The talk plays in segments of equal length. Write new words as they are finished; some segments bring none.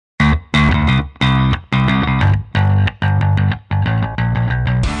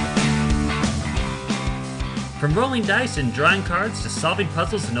From rolling dice and drawing cards to solving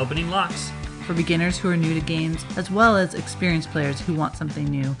puzzles and opening locks. For beginners who are new to games, as well as experienced players who want something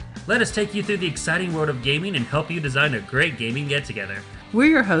new. Let us take you through the exciting world of gaming and help you design a great gaming get-together.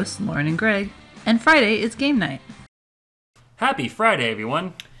 We're your hosts, Lauren and Greg, and Friday is game night. Happy Friday,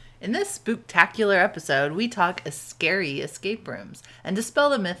 everyone! In this spooktacular episode, we talk scary escape rooms and dispel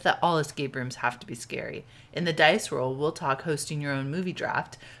the myth that all escape rooms have to be scary. In the dice roll, we'll talk hosting your own movie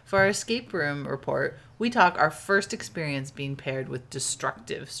draft. For our escape room report, we talk our first experience being paired with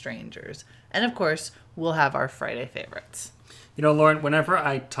destructive strangers. And of course, we'll have our Friday favorites. You know, Lauren, whenever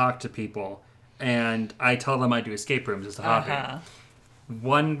I talk to people and I tell them I do escape rooms as a hobby,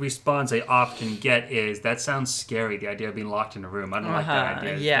 one response I often get is, that sounds scary, the idea of being locked in a room. I don't like that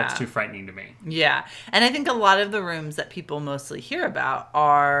idea. Yeah. That's too frightening to me. Yeah. And I think a lot of the rooms that people mostly hear about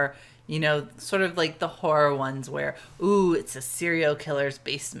are, you know, sort of like the horror ones where, ooh, it's a serial killer's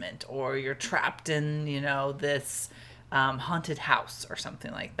basement, or you're trapped in, you know, this haunted house or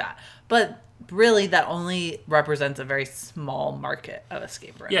something like that. But really, that only represents a very small market of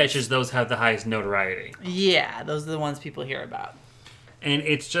escape rooms. Yeah, it's just those have the highest notoriety. Yeah, those are the ones people hear about. And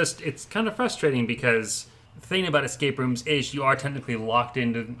it's kind of frustrating because the thing about escape rooms is you are technically locked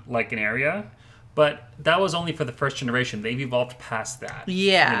into like an area, but that was only for the first generation. They've evolved past that.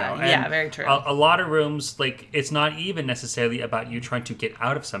 Yeah, you know? yeah, very true. A lot of rooms, like, it's not even necessarily about you trying to get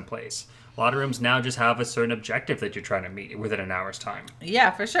out of someplace. A lot of rooms now just have a certain objective that you're trying to meet within an hour's time.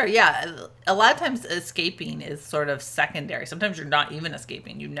 Yeah, for sure. Yeah, a lot of times escaping is sort of secondary. Sometimes you're not even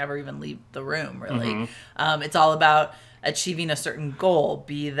escaping. You never even leave the room, really. It's all about achieving a certain goal,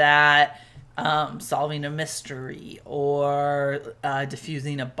 be that solving a mystery or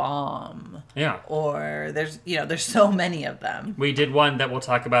defusing a bomb. Yeah. Or there's so many of them. We did one that we'll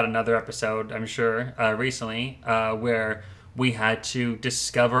talk about another episode, I'm sure, recently, where we had to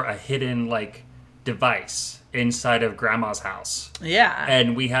discover a hidden, like, device inside of Grandma's house. Yeah.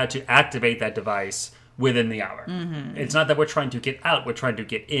 And we had to activate that device within the hour. It's not that we're trying to get out, we're trying to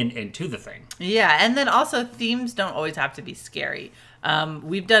get into the thing. Yeah, and then also themes don't always have to be scary.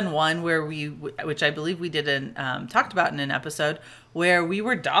 We've done one where which I believe we did talked about in an episode, where we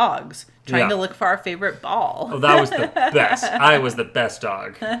were dogs trying to look for our favorite ball. Oh, that was the best. I was the best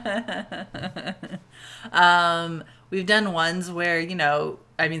dog. We've done ones where, you know,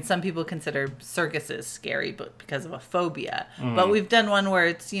 I mean, some people consider circuses scary, but because of a phobia. But we've done one where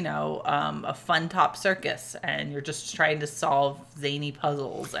it's, you know, a fun top circus, and you're just trying to solve zany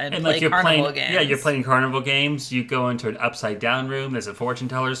puzzles and play like carnival games. Yeah, you're playing carnival games. You go into an upside down room. There's a fortune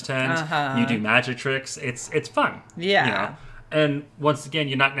teller's tent. You do magic tricks. It's fun. Yeah. You know? And once again,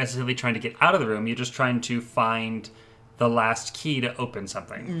 you're not necessarily trying to get out of the room. You're just trying to find the last key to open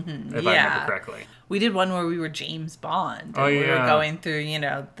something, if I remember correctly. We did one where we were James Bond. Oh, yeah. We were going through, you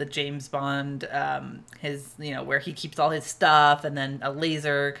know, the James Bond, his, you know, where he keeps all his stuff, and then a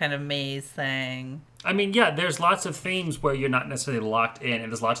laser kind of maze thing. I mean, yeah, there's lots of themes where you're not necessarily locked in,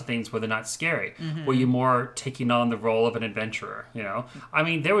 and there's lots of things where they're not scary, where you're more taking on the role of an adventurer, you know? I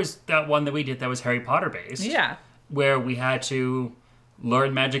mean, there was that one that we did that was Harry Potter based. Yeah. Where we had to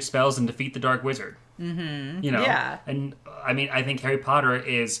learn magic spells and defeat the Dark Wizard. You know? Yeah. And, I mean, I think Harry Potter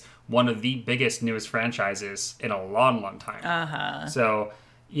is one of the biggest, newest franchises in a long, long time. So,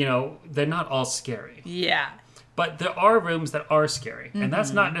 you know, they're not all scary. Yeah. But there are rooms that are scary, and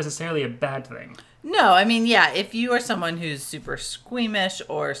that's not necessarily a bad thing. No, I mean, yeah, if you are someone who's super squeamish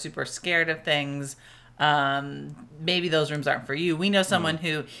or super scared of things, maybe those rooms aren't for you. We know someone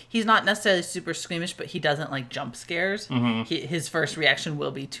who, he's not necessarily super squeamish, but he doesn't like jump scares. His first reaction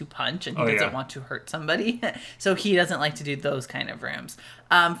will be to punch, and he doesn't want to hurt somebody. So he doesn't like to do those kind of rooms.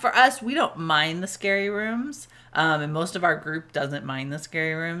 For us, we don't mind the scary rooms. And most of our group doesn't mind the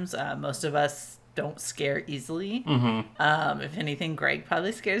scary rooms. Most of us don't scare easily. If anything, Greg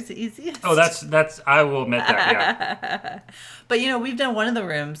probably scares the easiest. Oh, that's I will admit that, yeah. But, you know, we've done one of the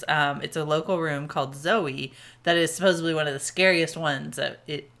rooms. It's a local room called Zoe that is supposedly one of the scariest ones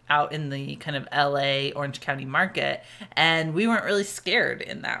out in the kind of LA, Orange County market. And we weren't really scared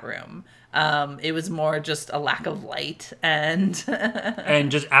in that room. It was more just a lack of light and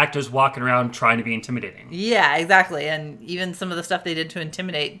and just actors walking around trying to be intimidating. Yeah, exactly. And even some of the stuff they did to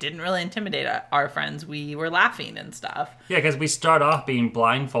intimidate didn't really intimidate our friends. We were laughing and stuff. Yeah, because we start off being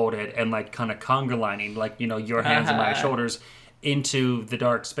blindfolded and like kind of conga lining, like, you know, your hands on my shoulders into the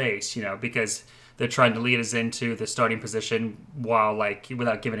dark space, you know, because they're trying to lead us into the starting position while, like,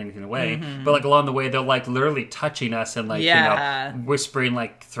 without giving anything away. But, like, along the way, they're, like, literally touching us and, like, you know, whispering,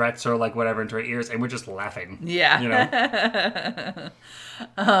 like, threats or, like, whatever into our ears, and we're just laughing. Yeah. You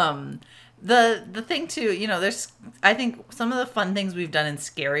know? The thing too, there's, I think some of the fun things we've done in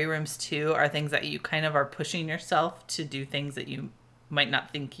scary rooms too are things that you kind of are pushing yourself to do things that you might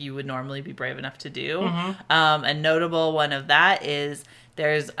not think you would normally be brave enough to do. A notable one of that is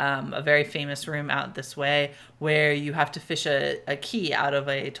there's a very famous room out this way where you have to fish a key out of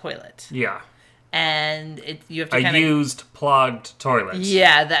a toilet. Yeah. And you have to kind of used plugged toilet.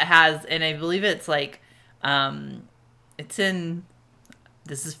 Yeah, that has, and I believe it's like, it's in.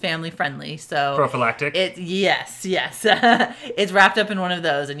 This is family friendly, so prophylactic. Yes. It's wrapped up in one of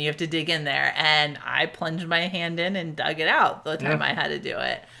those, and you have to dig in there. And I plunged my hand in and dug it out the time I had to do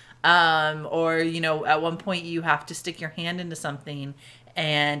it. Or at one point you have to stick your hand into something,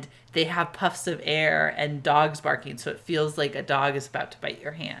 and they have puffs of air and dogs barking, so it feels like a dog is about to bite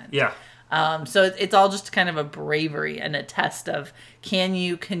your hand. Yeah. So it's all just kind of a bravery and a test of, can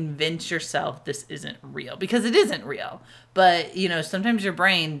you convince yourself this isn't real? Because it isn't real. But, sometimes your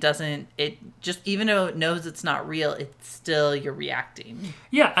brain doesn't, it just, even though it knows it's not real, it's still, you're reacting.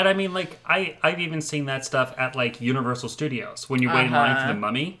 Yeah, and I mean, like, I've even seen that stuff at, like, Universal Studios. When you're waiting in line for the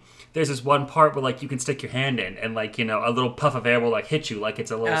Mummy, there's this one part where, like, you can stick your hand in and, like, a little puff of air will, like, hit you like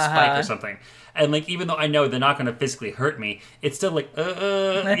it's a little spike or something. And, like, even though I know they're not going to physically hurt me, it's still like,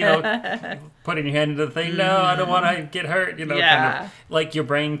 putting your hand into the thing. No, I don't want to get hurt. Kind of, like, your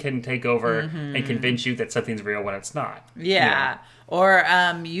brain can take over and convince you that something's real when it's not. Yeah. Or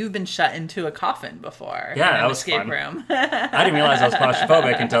you've been shut into a coffin before. Yeah, that was escape fun. Room. I didn't realize I was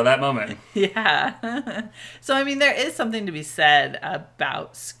claustrophobic until that moment. Yeah. So, I mean, there is something to be said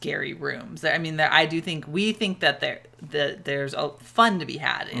about scary rooms. I mean, we think that there's a fun to be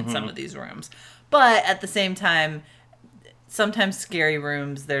had in some of these rooms. But at the same time, sometimes scary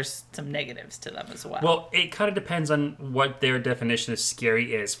rooms, there's some negatives to them as well. Well, it kind of depends on what their definition of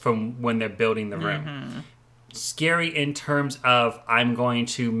scary is from when they're building the room. Scary in terms of I'm going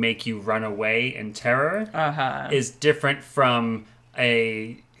to make you run away in terror is different from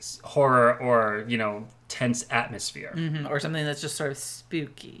a horror or, tense atmosphere. Or something that's just sort of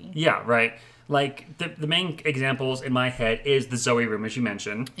spooky. Yeah, right. Like, the main examples in my head is the Zoe room, as you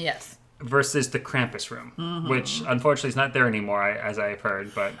mentioned. Yes. Versus the Krampus room, which unfortunately is not there anymore, as I've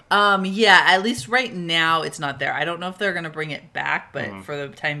heard. But yeah, at least right now it's not there. I don't know if they're going to bring it back, but for the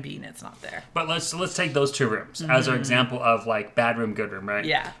time being, it's not there. But let's take those two rooms as our example of like bad room, good room, right?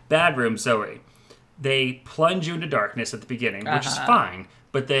 Yeah. Bad room, Zoe. They plunge you into darkness at the beginning, which is fine.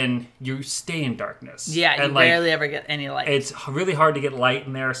 But then you stay in darkness. Yeah, you rarely ever get any light. It's really hard to get light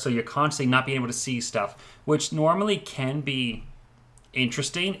in there, so you're constantly not being able to see stuff, which normally can be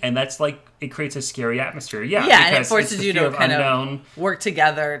interesting, and that's like, it creates a scary atmosphere. Yeah, and it forces you to kind of work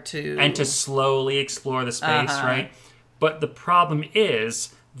together to slowly explore the space, right? But the problem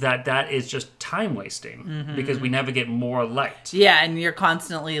is that is just time wasting because we never get more light. Yeah, and you're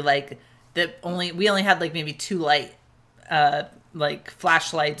constantly like we only had like maybe 2 light like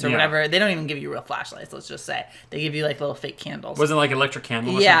flashlights or whatever. They don't even give you real flashlights, let's just say. They give you like little fake candles. Wasn't it like electric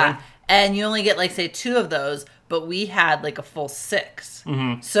candle or something? And you only get like say 2 of those, but we had like a full 6.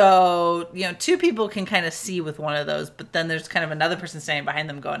 So, 2 people can kind of see with one of those, but then there's kind of another person standing behind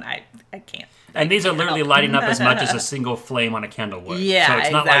them going, I can't. And these are literally lighting up as much as a single flame on a candle would. Yeah, so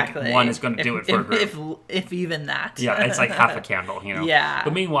it's not like one is going to do it for a group. If even that. Yeah, it's like half a candle, Yeah.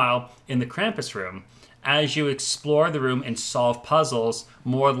 But meanwhile, in the Krampus room, as you explore the room and solve puzzles,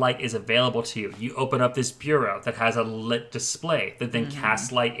 more light is available to you. You open up this bureau that has a lit display that then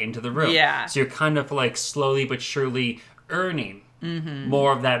casts light into the room. Yeah. So you're kind of like slowly but surely earning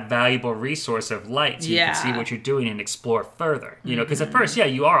more of that valuable resource of light so you can see what you're doing and explore further. Because at first,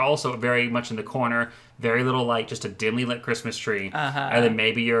 you are also very much in the corner, very little light, just a dimly lit Christmas tree, and then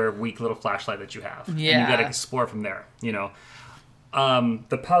maybe your weak little flashlight that you have. Yeah. And you got to explore from there,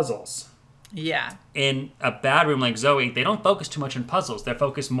 The puzzles. Yeah. In a bad room like Zoe, they don't focus too much on puzzles. They're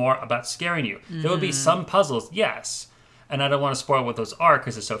focused more about scaring you. There would be some puzzles, yes. And I don't want to spoil what those are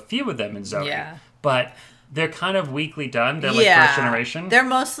because there's so few of them in Zoe. Yeah. But they're kind of weakly done. They're like first generation. They're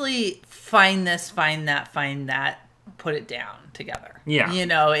mostly find this, find that, put it down together. Yeah.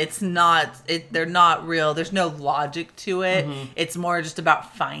 It's not, they're not real. There's no logic to it. It's more just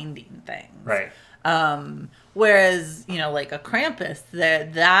about finding things. Right. Whereas, like a Krampus,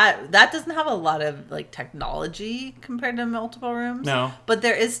 that doesn't have a lot of like technology compared to multiple rooms. No. But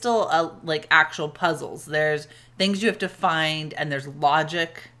there is still like actual puzzles. There's things you have to find, and there's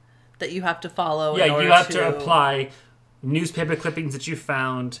logic that you have to follow. Yeah, you have to apply newspaper clippings that you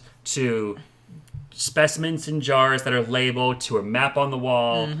found to specimens in jars that are labeled, to a map on the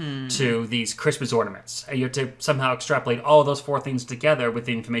wall, to these Christmas ornaments. And you have to somehow extrapolate all those 4 things together with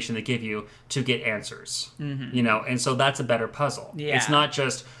the information they give you to get answers. And so that's a better puzzle. Yeah. It's not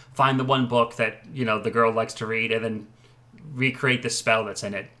just find the one book that, the girl likes to read and then recreate the spell that's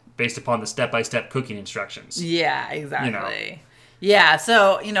in it based upon the step-by-step cooking instructions. Yeah, exactly. Yeah,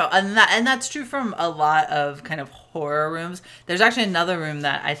 so, and that's true from a lot of kind of horror rooms. There's actually another room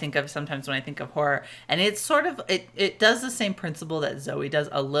that I think of sometimes when I think of horror, and it's sort of, it does the same principle that Zoe does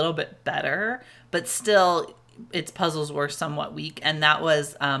a little bit better, but still its puzzles were somewhat weak, and that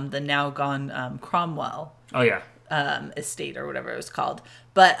was the now gone Cromwell. Oh, yeah. Estate or whatever it was called.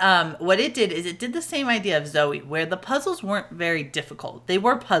 But what it did is it did the same idea of Zoe, where the puzzles weren't very difficult. They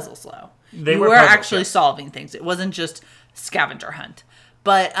were puzzles, though. You were puzzles, actually solving things. It wasn't just scavenger hunt.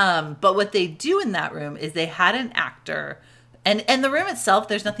 But what they do in that room is they had an actor, and the room itself,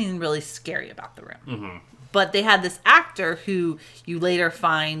 there's nothing really scary about the room. Mm-hmm. But they had this actor who you later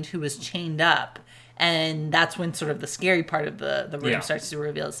find who was chained up. And that's when sort of the scary part of the room starts to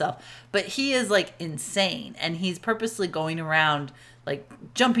reveal itself. But he is like insane, and he's purposely going around like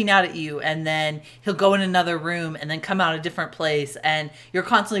jumping out at you, and then he'll go in another room and then come out a different place, and you're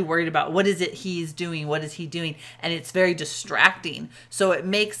constantly worried about what is it he's doing, what is he doing, and it's very distracting. So it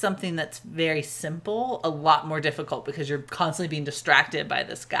makes something that's very simple a lot more difficult because you're constantly being distracted by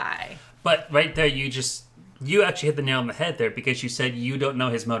this guy. But right there, you actually hit the nail on the head there, because you said you don't know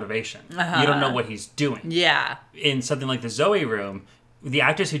his motivation. You don't know what he's doing. Yeah. In something like the Zoe room, the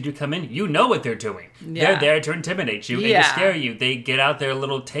actors who do come in, you know what they're doing. Yeah. They're there to intimidate you and to scare you. They get out their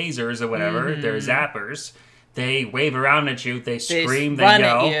little tasers or whatever, their zappers. They wave around at you. They scream. They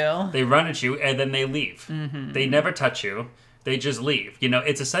yell. They run at you, and then they leave. Mm-hmm. They never touch you. They just leave.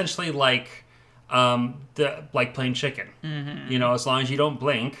 It's essentially like like playing chicken. Mm-hmm. As long as you don't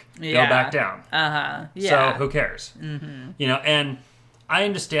blink, they'll back down. So who cares? Mm-hmm. And I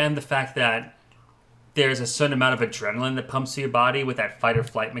understand the fact that there's a certain amount of adrenaline that pumps through your body with that fight or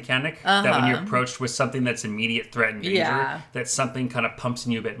flight mechanic. That when you're approached with something that's immediate threat and danger, that something kind of pumps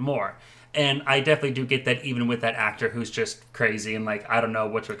in you a bit more. And I definitely do get that, even with that actor who's just crazy and like, I don't know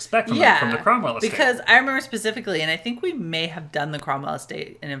what to expect from the Cromwell Estate. Because I remember specifically, and I think we may have done the Cromwell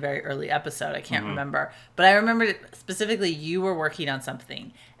Estate in a very early episode. I can't remember. But I remember specifically you were working on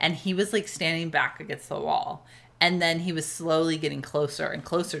something and he was like standing back against the wall. And then he was slowly getting closer and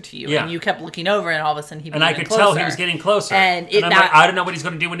closer to you. Yeah. And you kept looking over, and all of a sudden he was getting closer. And I could tell he was getting closer. And I'm like, I don't know what he's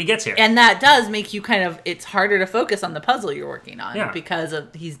going to do when he gets here. And that does make you kind of, it's harder to focus on the puzzle you're working on because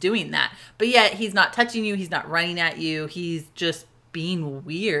of he's doing that. But yet he's not touching you. He's not running at you. He's just being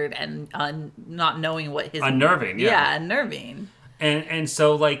weird and not knowing what his... Unnerving, yeah. Yeah, unnerving. And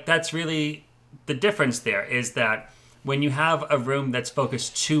so, like, that's really the difference there, is that when you have a room that's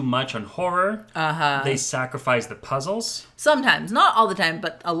focused too much on horror, they sacrifice the puzzles. Sometimes. Not all the time,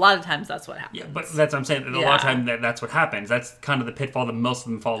 but a lot of times that's what happens. Yeah, but that's what I'm saying. A lot of times that's what happens. That's kind of the pitfall that most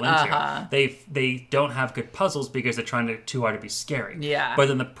of them fall into. They don't have good puzzles because they're trying too hard to be scary. Yeah. But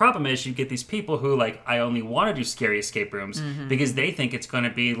then the problem is you get these people who, like, I only want to do scary escape rooms because they think it's going to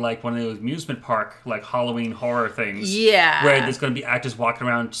be like one of those amusement park, like, Halloween horror things. Yeah. Where there's going to be actors walking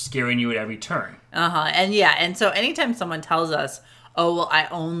around scaring you at every turn. And so anytime someone tells us, oh, well, I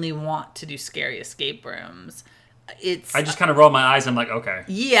only want to do scary escape rooms, I just kind of roll my eyes. I'm like, okay.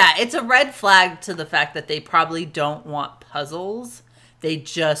 Yeah, it's a red flag to the fact that they probably don't want puzzles. They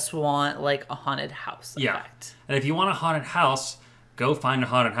just want, like, a haunted house effect. And if you want a haunted house, go find a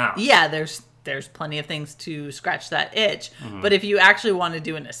haunted house. Yeah, there's plenty of things to scratch that itch. Mm-hmm. But if you actually want to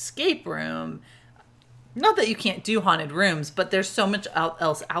do an escape room, not that you can't do haunted rooms, but there's so much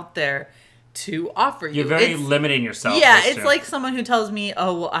else out there to offer you. You're very limiting yourself. Yeah, it's like someone who tells me,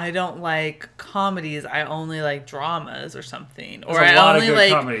 oh, well, I don't like comedies, I only like dramas or something. There's a lot of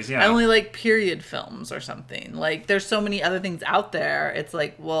good comedies, I only like period films or something. Like, there's so many other things out there. It's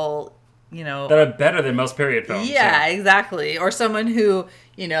like, well, that are better than most period films. Yeah, exactly. Or someone who,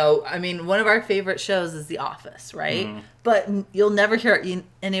 I mean, one of our favorite shows is The Office, right? Mm. But you'll never hear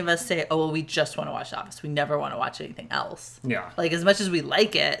any of us say, oh, well, we just want to watch The Office. We never want to watch anything else. Yeah. Like, as much as we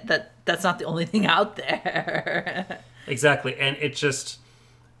like it, that's not the only thing out there. Exactly. And it just...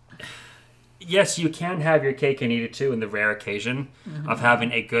 Yes, you can have your cake and eat it too, in the rare occasion of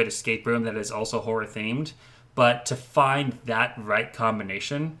having a good escape room that is also horror-themed. But to find that right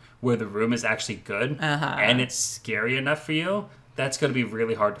combination where the room is actually good and it's scary enough for you, that's going to be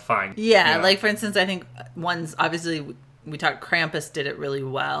really hard to find. Yeah, like, for instance, I think one's, obviously, we talked, Krampus did it really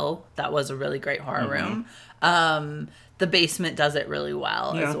well. That was a really great horror room. The Basement does it really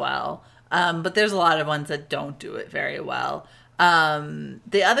well as well. But there's a lot of ones that don't do it very well.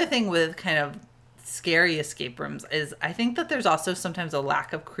 The other thing with kind of scary escape rooms is I think that there's also sometimes a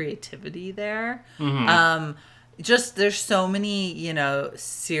lack of creativity there. Just there's so many,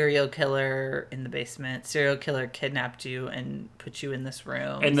 serial killer in the basement. Serial killer kidnapped you and put you in this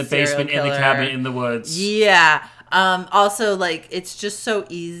room. In the Serial basement, in the killer- cabin, in the woods. Yeah. Also, like, it's just so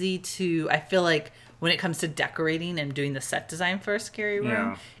easy to, I feel like when it comes to decorating and doing the set design for a scary room,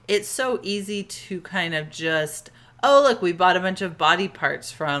 Yeah. it's so easy to kind of just, oh, look, we bought a bunch of body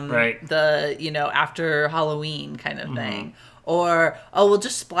parts from Right. the, after Halloween kind of thing. Or, oh, we'll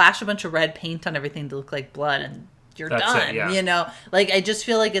just splash a bunch of red paint on everything to look like blood and you're That's done. it, yeah. Like, I just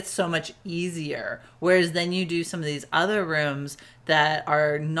feel like it's so much easier. Whereas then you do some of these other rooms that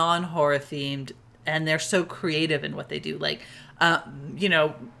are non-horror themed and they're so creative in what they do. Like,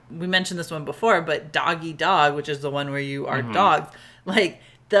 we mentioned this one before, but Doggy Dog, which is the one where you are dogs, like,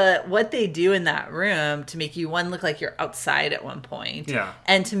 what they do in that room to make you look like you're outside at one point, Yeah.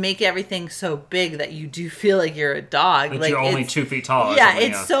 and to make everything so big that you do feel like you're a dog. That like you're only it's- 2 feet tall. Or yeah,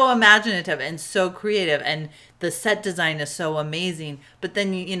 something, it's so imaginative and so creative, and the set design is so amazing. But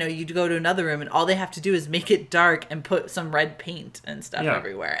then you go to another room and all they have to do is make it dark and put some red paint and stuff Yeah.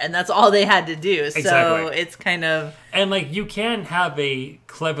 everywhere, and that's all they had to do. So Exactly. it's kind of And like you can have a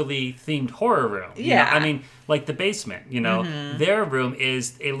cleverly themed horror room. you know? Yeah. I mean, like the basement, their room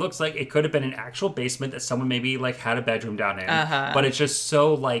it looks like it could have been an actual basement that someone maybe like had a bedroom down in. But it's just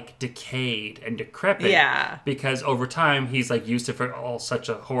so like decayed and decrepit. Yeah. Because over time he's like used it for all such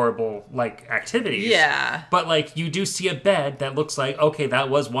a horrible like activities. Yeah. But like you do see a bed that looks like, okay, that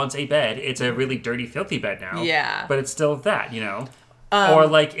was once a bed. It's a really dirty, filthy bed now. Yeah. But it's still that, or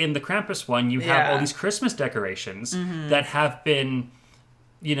like in the Krampus one, you have Yeah. all these Christmas decorations that have been,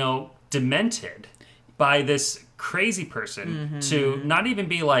 demented by this crazy person to not even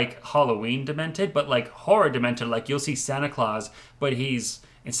be like Halloween demented, but like horror demented. Like you'll see Santa Claus, but he's,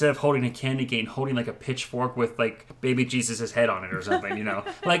 instead of holding a candy cane, holding like a pitchfork with like baby Jesus' head on it or something,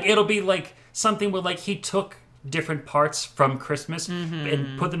 Like it'll be like something where like he took different parts from Christmas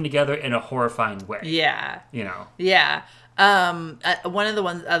and put them together in a horrifying way. yeah. Yeah. One of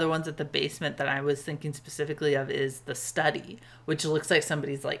the other ones at the basement that I was thinking specifically of is the study, which looks like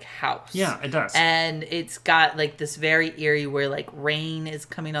somebody's like house. Yeah, it does. And it's got like this very eerie where like rain is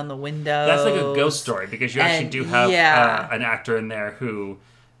coming on the windows. That's like a ghost story because you actually And- do have yeah. an actor in there who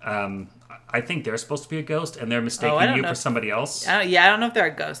I think they're supposed to be a ghost and they're mistaking I don't you know for if- somebody else. I don't know if they're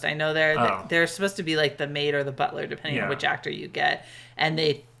a ghost. I know Oh. they're supposed to be like the maid or the butler, depending Yeah. on which actor you get. And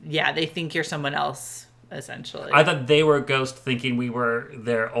they think you're someone else, essentially. I thought they were a ghost thinking we were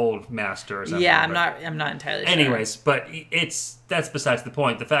their old master or something. Yeah, but- I'm not entirely sure. Anyways, but that's besides the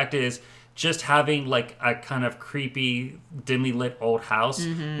point. The fact is, just having like a kind of creepy, dimly lit old house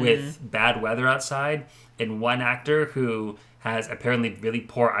Mm-hmm. with bad weather outside and one actor who has apparently really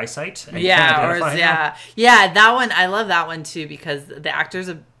poor eyesite. And you can't identify him. That one, I love that one too, because the actor's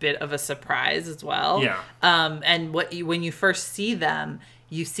a bit of a surprise as well. Yeah. And when you first see them,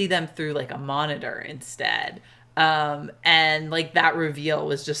 you see them through like a monitor instead. And like that reveal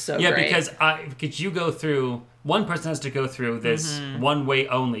was just so Yeah, great. because you go through, one person has to go through this Mm-hmm. one-way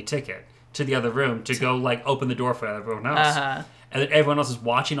only ticket to the other room to go like open the door for everyone else. Uh-huh. And then everyone else is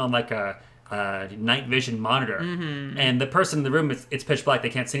watching on like a night vision monitor. Mm-hmm. And the person in the room, it's pitch black, they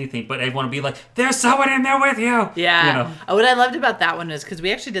can't see anything, but everyone will be like, there's someone in there with you! Yeah. What I loved about that one was because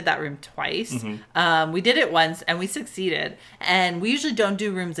we actually did that room twice. Mm-hmm. We did it once and we succeeded. And we usually don't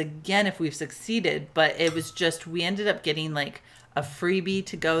do rooms again if we've succeeded, but it was just, we ended up getting like a freebie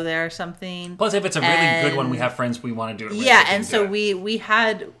to go there or something. Plus, if it's a really good one, we And- have friends we want to do it with. Yeah, we can and do so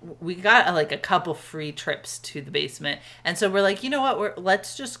it. we got like a couple free trips to the basement, and so we're like, you know what,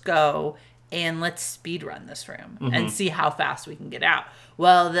 let's just go and let's speed run this room Mm-hmm. and see how fast we can get out.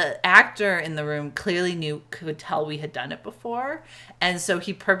 Well, the actor in the room clearly could tell we had done it before, and so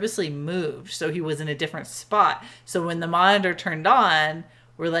he purposely moved so he was in a different spot. So when the monitor turned on,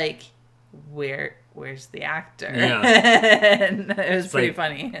 we're like, where's the actor? Yeah. And it was pretty like,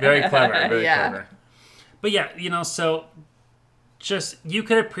 funny. Very clever, very Yeah. clever. But yeah, so just, you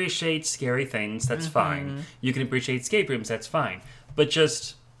can appreciate scary things, that's Mm-hmm. fine. You can appreciate escape rooms, that's fine. But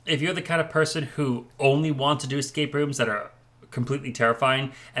just, if you're the kind of person who only wants to do escape rooms that are completely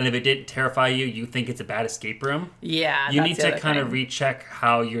terrifying, and if it didn't terrify you, you think it's a bad escape room, Yeah, you that's need the to other kind of thing. recheck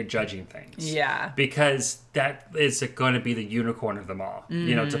how you're judging things. Yeah. Because that is going to be the unicorn of them all. To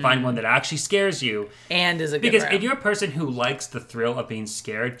Mm-hmm. find one that actually scares you. And is a good Because room. if you're a person who likes the thrill of being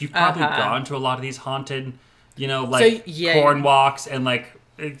scared, you've probably gone to a lot of these haunted, yeah. corn walks and like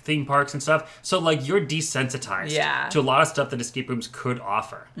theme parks and stuff. So like you're desensitized to a lot of stuff that escape rooms could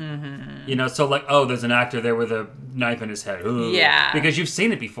offer. You know, so like, oh, there's an actor there with a knife in his head. Ooh. Yeah. Because you've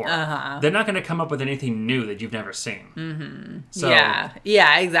seen it before. They're not going to come up with anything new that you've never seen. So,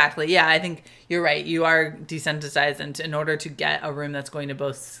 yeah, exactly. Yeah, I think you're right. You are desensitized, and in order to get a room that's going to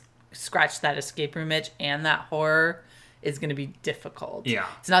both scratch that escape room itch and that horror is going to be difficult. Yeah.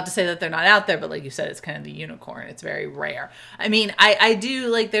 It's not to say that they're not out there, but like you said, it's kind of the unicorn. It's very rare. I mean, I do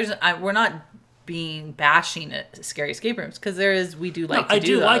like we're not bashing at scary escape rooms because we do like to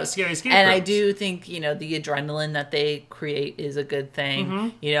do those. Like scary escape and rooms. I do think, you know, the adrenaline that they create is a good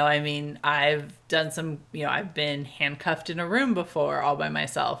thing. You know, I mean, I've done some, you know, I've been handcuffed in a room before all by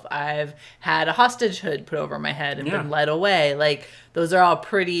myself. I've had a hostage hood put over my head and been led away. Like, those are all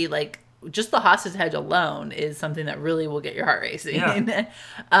pretty, like, just the hostage head alone is something that really will get your heart racing.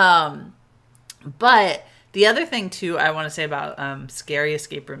 Yeah. But the other thing, too, I want to say about scary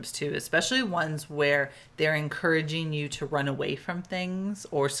escape rooms, too, especially ones where they're encouraging you to run away from things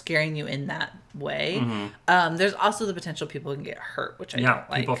or scaring you in that way. There's also the potential people can get hurt, which I don't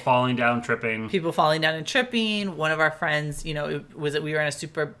like. People falling down, tripping. People falling down and tripping. One of our friends, you know, we were in a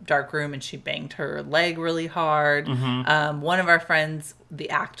super dark room and she banged her leg really hard. One of our friends, the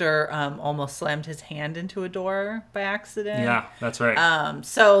actor, almost slammed his hand into a door by accident. Yeah, that's right.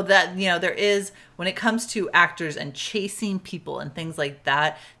 So that, you know, there is, when it comes to actors and chasing people and things like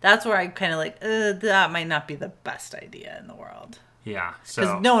that, that's where I kind of like, that might not be the best idea in the world. Yeah.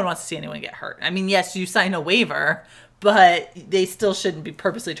 Because no one wants to see anyone get hurt. I mean, yes, you sign a waiver, but they still shouldn't be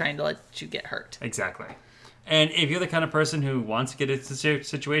purposely trying to let you get hurt. Exactly. And if you're the kind of person who wants to get into a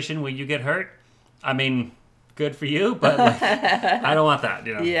situation where you get hurt, I mean, good for you, but like, I don't want that,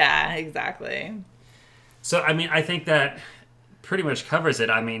 you know? Yeah, exactly. So, I mean, I think that pretty much covers it.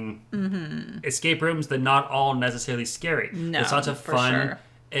 I mean, escape rooms, they're not all necessarily scary. No, there's lots of for fun sure.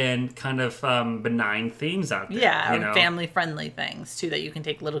 and kind of benign themes out there. Yeah, you know? family-friendly things, too, that you can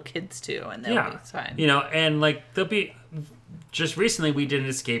take little kids to, and they'll be fine. You know, and like, there'll be... Just recently, we did an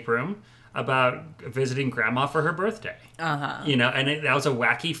escape room about visiting grandma for her birthday. You know, and that was a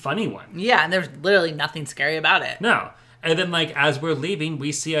wacky, funny one. Yeah, and there's literally nothing scary about it. No. And then, like, as we're leaving,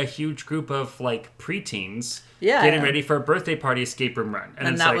 we see a huge group of, like, preteens getting ready for a birthday party escape room run.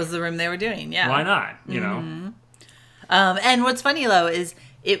 And that was the room they were doing, yeah. Why not, you know? And what's funny, though, is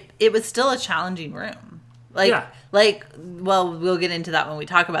it was still a challenging room. Well, we'll get into that when we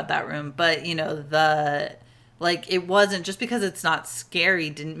talk about that room. But, you know, it wasn't, just because it's not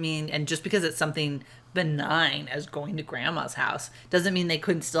scary didn't mean, and just because it's something benign as going to grandma's house, doesn't mean they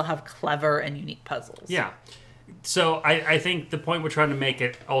couldn't still have clever and unique puzzles. Yeah. So I think the point we're trying to make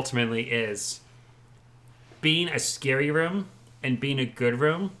it ultimately is being a scary room and being a good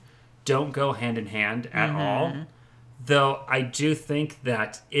room don't go hand in hand at all. Though I do think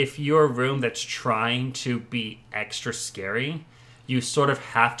that if you're a room that's trying to be extra scary, you sort of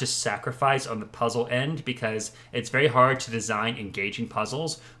have to sacrifice on the puzzle end, because it's very hard to design engaging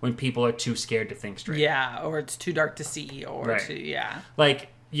puzzles when people are too scared to think straight. Yeah, or it's too dark to see, or Like,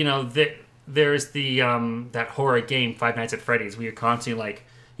 you know, there's the that horror game Five Nights at Freddy's where you're constantly like,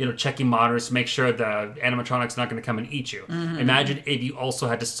 you know, checking monitors to make sure the animatronic's not going to come and eat you. Imagine if you also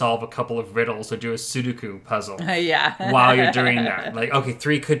had to solve a couple of riddles or do a Sudoku puzzle. While you're doing that. Like, okay,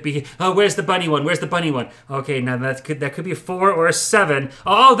 3 could be, oh, where's the bunny one? Where's the bunny one? Okay, now that could be a 4 or a 7.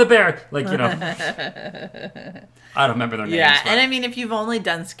 Oh, the bear! Like, you know. I don't remember their names. Yeah, and I mean, if you've only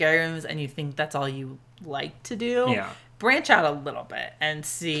done scary rooms and you think that's all you like to do, branch out a little bit and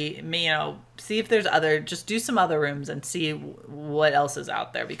see if there's just do some other rooms and see what else is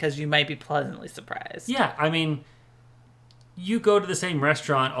out there, because you might be pleasantly surprised. Yeah, I mean, you go to the same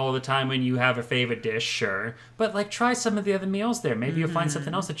restaurant all the time and you have a favorite dish, sure, but like, try some of the other meals there. Maybe you'll find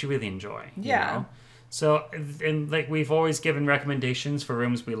something else that you really enjoy. Yeah. You know? So, and like, we've always given recommendations for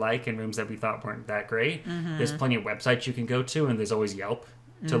rooms we like and rooms that we thought weren't that great. There's plenty of websites you can go to, and there's always Yelp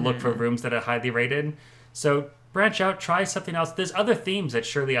to look for rooms that are highly rated. So branch out, try something else. There's other themes that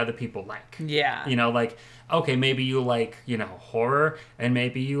surely other people like. Yeah. You know, like, okay, maybe you like, you know, horror, and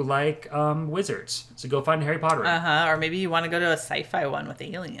maybe you like wizards. So go find a Harry Potter room. Or maybe you want to go to a sci-fi one with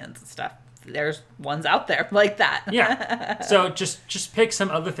aliens and stuff. There's ones out there like that. Yeah. So just pick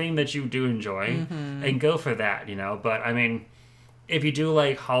some other thing that you do enjoy and go for that, you know. But, I mean, if you do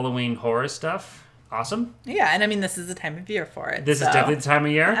like Halloween horror stuff, awesome. Yeah, and I mean, this is the time of year for it. This is definitely the time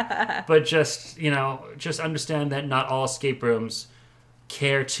of year. But just, you know, just understand that not all escape rooms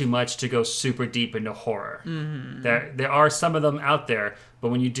care too much to go super deep into horror. There are some of them out there, but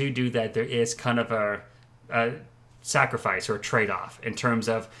when you do that, there is kind of a sacrifice or a trade-off in terms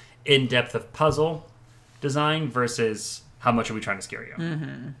of in-depth of puzzle design versus how much are we trying to scare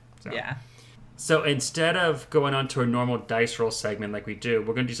you? So. Yeah. So instead of going on to a normal dice roll segment like we do,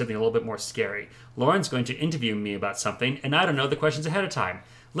 we're going to do something a little bit more scary. Lauren's going to interview me about something, and I don't know the questions ahead of time.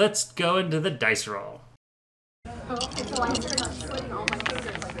 Let's go into the dice roll.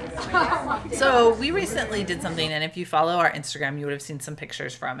 So we recently did something, and if you follow our Instagram, you would have seen some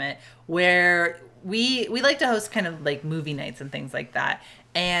pictures from it, where we like to host kind of like movie nights and things like that.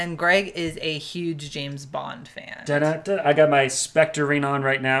 And Greg is a huge James Bond fan. Da-da-da. I got my Spectre ring on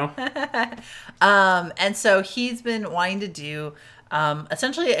right now. And so he's been wanting to do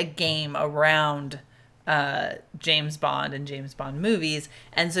essentially a game around James Bond and James Bond movies.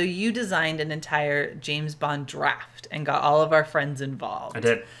 And so you designed an entire James Bond draft and got all of our friends involved. I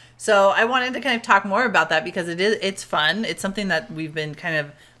did. So I wanted to kind of talk more about that because it's fun. It's something that we've been kind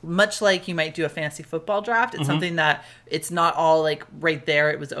of, much like you might do a fantasy football draft. It's something that it's not all like right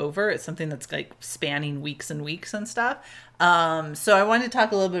there, it was over. It's something that's like spanning weeks and weeks and stuff. So I wanted to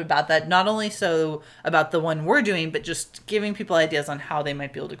talk a little bit about that, not only so about the one we're doing, but just giving people ideas on how they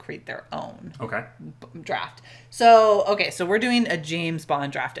might be able to create their own draft. So, okay, so we're doing a James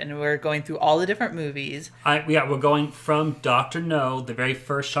Bond draft, and we're going through all the different movies. We're going from Dr. No, the very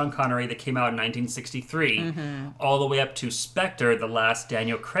first Sean Connery that came out in 1963, all the way up to Spectre, the last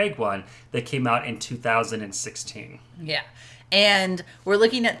Daniel Craig one that came out in 2016. Yeah. And we're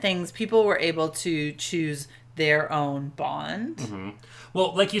looking at things, people were able to choose their own Bond.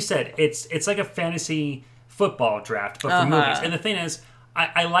 Well, like you said, it's like a fantasy football draft, but for movies. And the thing is,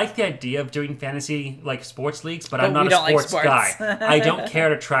 I like the idea of doing fantasy like sports leagues, but I'm not a sports guy. I don't care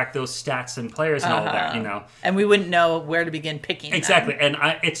to track those stats and players and all that, you know. And we wouldn't know where to begin picking exactly. them.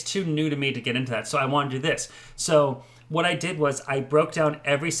 And it's too new to me to get into that, so I want to do this. So what I did was I broke down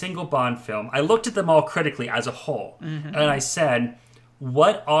every single Bond film. I looked at them all critically as a whole, and I said,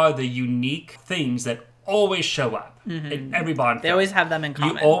 what are the unique things that always show up in every Bond film? They always have them in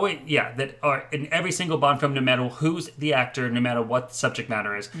common. That are in every single Bond film, no matter who's the actor, no matter what the subject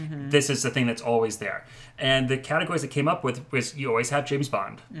matter is. This is the thing that's always there. And the categories that came up with was you always have James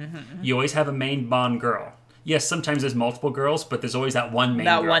Bond. You always have a main Bond girl. Yes, sometimes there's multiple girls, but there's always that one main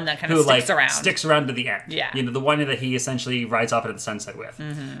girl. That one that kind of sticks around to the end. Yeah. You know, the one that he essentially rides off into the sunset with.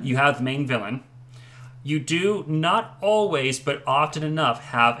 You have the main villain. You do not always, but often enough,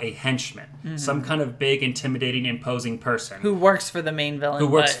 have a henchman. Some kind of big, intimidating, imposing person. Who works for the main villain, who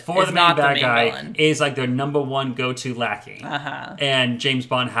works for the main bad guy, villain. is like their number one go-to lackey. And James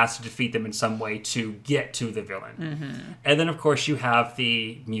Bond has to defeat them in some way to get to the villain. And then, of course, you have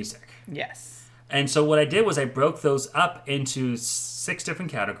the music. Yes. And so what I did was I broke those up into 6 different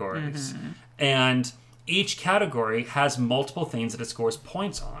categories. And each category has multiple things that it scores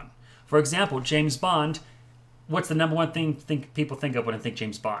points on. For example, James Bond, what's the number one thing people think of when they think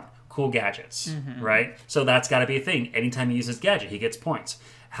James Bond? Cool gadgets, right? So that's got to be a thing. Anytime he uses gadget, he gets points.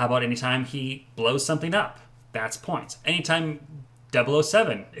 How about anytime he blows something up? That's points. Anytime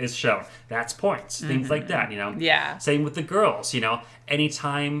 007 is shown, that's points. Things like that, you know? Yeah. Same with the girls, you know?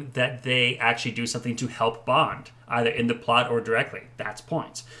 Anytime that they actually do something to help Bond, either in the plot or directly, that's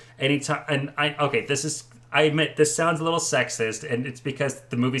points. Anytime, and I admit, this sounds a little sexist, and it's because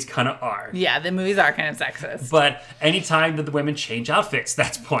the movies kind of are. Yeah, the movies are kind of sexist. But anytime that the women change outfits,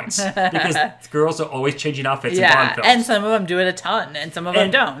 that's points. Because girls are always changing outfits in Bond films. And some of them do it a ton, and some of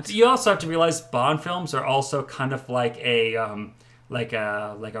them don't. You also have to realize Bond films are also kind of like a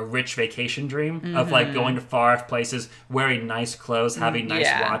rich vacation dream of like going to far off places, wearing nice clothes, having nice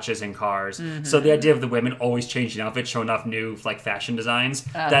watches and cars. So the idea of the women always changing outfits, showing off new like fashion designs,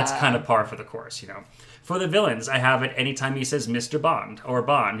 that's kind of par for the course, you know. For the villains, I have it anytime he says Mr. Bond or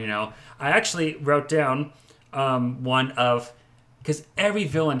Bond, you know. I actually wrote down one of, because every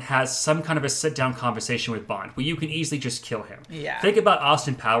villain has some kind of a sit-down conversation with Bond where you can easily just kill him. Yeah. Think about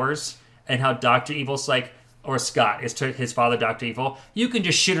Austin Powers and how Dr. Evil's like, or Scott is to his father, Dr. Evil, you can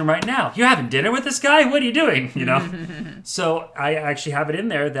just shoot him right now. You're having dinner with this guy? What are you doing? You know? So I actually have it in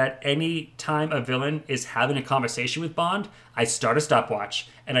there that any time a villain is having a conversation with Bond, I start a stopwatch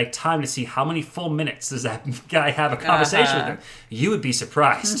and I time to see how many full minutes does that guy have a conversation with him. You would be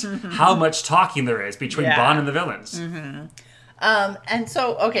surprised how much talking there is between Bond and the villains. And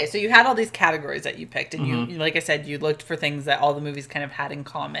so, okay, so you had all these categories that you picked, and you, like I said, you looked for things that all the movies kind of had in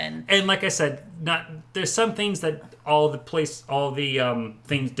common. And like I said, there's some things that all the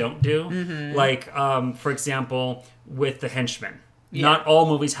things don't do. Like, for example, with the henchmen. Not all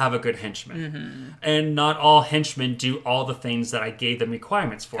movies have a good henchman. And not all henchmen do all the things that I gave them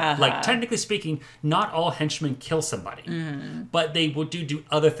requirements for. Like, technically speaking, not all henchmen kill somebody. But they will do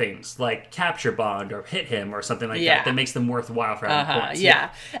other things, like capture Bond or hit him or something like that makes them worthwhile for having points.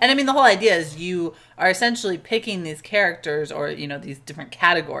 Yeah. And I mean, the whole idea is you are essentially picking these characters or, you know, these different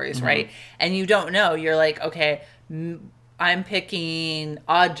categories, right? And you don't know. You're like, okay, I'm picking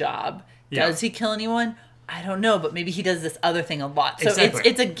Oddjob. Does he kill anyone? I don't know, but maybe he does this other thing a lot. So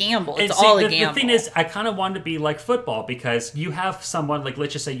it's a gamble. It's all a gamble. The thing is, I kind of want to be like football because you have someone, like,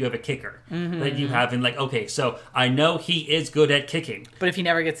 let's just say you have a kicker that you have, and like, okay, so I know he is good at kicking. But if he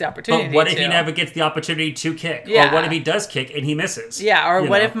never gets the opportunity But what if he never gets the opportunity to kick? Yeah. Or what if he does kick and he misses? Yeah, or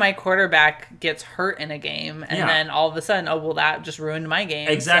what if my quarterback gets hurt in a game and then all of a sudden, oh, well, that just ruined my game.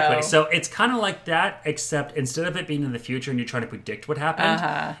 Exactly. So it's kind of like that, except instead of it being in the future and you're trying to predict what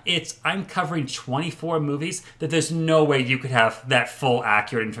happened, I'm covering 24 movies that there's no way you could have that full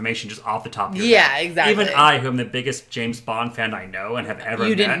accurate information just off the top of your head. Yeah, exactly. Even I, who am the biggest James Bond fan I know and have ever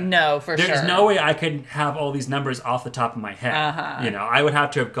met, didn't know for sure. There's no way I could have all these numbers off the top of my head. You know, I would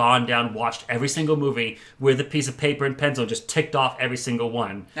have to have gone down, watched every single movie with a piece of paper and pencil, just ticked off every single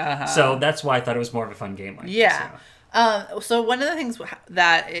one. So that's why I thought it was more of a fun game like this. So one of the things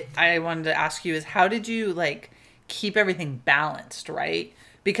that I wanted to ask you is how did you like keep everything balanced, right?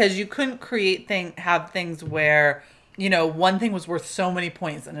 Because you couldn't have things where, you know, one thing was worth so many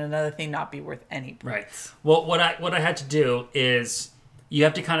points and another thing not be worth any points. Right. Well, what I had to do is you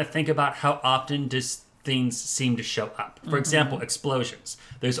have to kind of think about how often does things seem to show up. For example, explosions.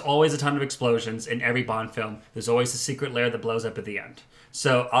 There's always a ton of explosions in every Bond film. There's always a secret lair that blows up at the end.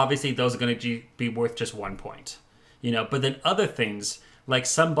 So obviously those are going to be worth just 1 point. You know, but then other things, like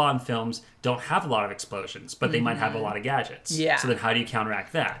some Bond films don't have a lot of explosions, but they might have a lot of gadgets. Yeah. So then how do you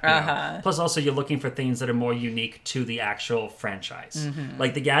counteract that? You know? Plus also you're looking for things that are more unique to the actual franchise.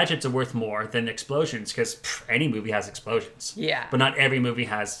 Like the gadgets are worth more than explosions because any movie has explosions. Yeah. But not every movie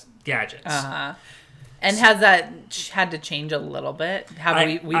has gadgets. And has that had to change a little bit?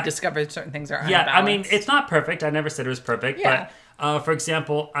 Have we discovered certain things are unbalanced? Yeah, I mean, it's not perfect. I never said it was perfect, Yeah. but for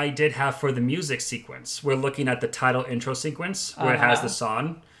example, I did have for the music sequence, we're looking at the title intro sequence where it has the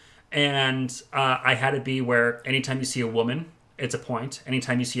song. And I had it be where anytime you see a woman, it's a point.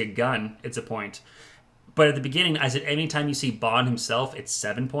 Anytime you see a gun, it's a point. But at the beginning, I said anytime you see Bond himself, it's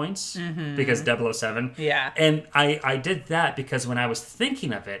 7 points because 007. Yeah. And I did that because when I was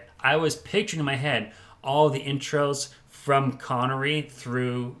thinking of it, I was picturing in my head all the intros from Connery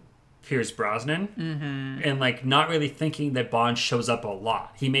through Pierce Brosnan and like not really thinking that Bond shows up a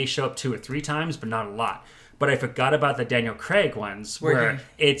lot. He may show up 2 or 3 times, but not a lot. But I forgot about the Daniel Craig ones where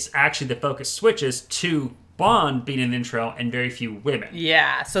it's actually the focus switches to Bond being an intro and very few women.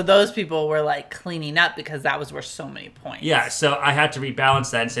 Yeah, so those people were like cleaning up because that was worth so many points. Yeah, so I had to rebalance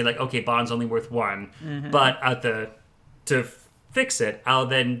that and say like, okay, Bond's only worth 1, but to fix it, I'll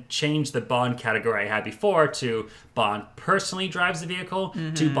then change the Bond category I had before to Bond personally drives the vehicle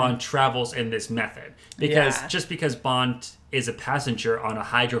to Bond travels in this method. Because just because Bond is a passenger on a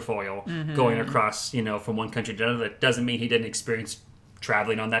hydrofoil going across, you know, from one country to another, doesn't mean he didn't experience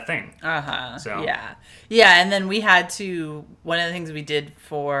traveling on that thing. So yeah, and then we had to, one of the things we did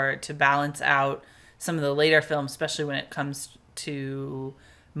to balance out some of the later films, especially when it comes to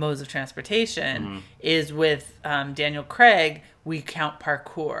modes of transportation, is with Daniel Craig, we count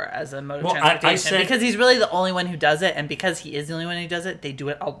parkour as a mode of transportation because he's really the only one who does it, and because he is the only one who does it, they do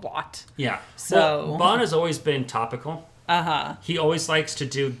it a lot. Yeah. So well, Bond has always been topical. He always likes to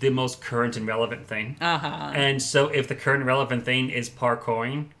do the most current and relevant thing. And so if the current relevant thing is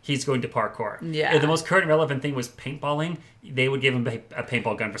parkouring, he's going to parkour. Yeah. If the most current relevant thing was paintballing, they would give him a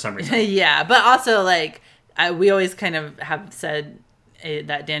paintball gun for some reason. Yeah, but also like we always kind of have said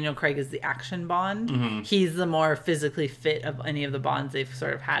that Daniel Craig is the action Bond. He's the more physically fit of any of the Bonds they've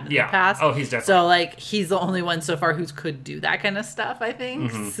sort of had in the past. Oh, he's definitely. So, like, he's the only one so far who could do that kind of stuff, I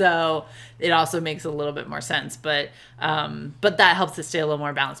think. So, it also makes a little bit more sense. But that helps it stay a little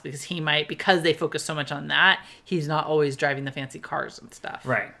more balanced because they focus so much on that, he's not always driving the fancy cars and stuff.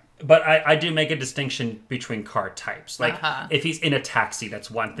 Right. But I do make a distinction between car types. Like, if he's in a taxi, that's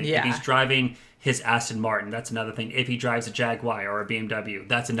one thing. Yeah. If he's driving his Aston Martin, that's another thing. If he drives a Jaguar or a BMW,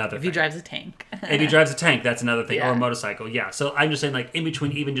 that's another thing. If he drives a tank. If he drives a tank, that's another thing. Yeah. Or a motorcycle, yeah. So I'm just saying, like, in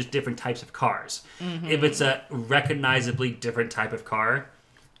between even just different types of cars. If it's a recognizably different type of car,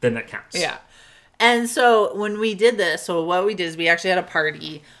 then that counts. Yeah. And so when we did this, what we did is we actually had a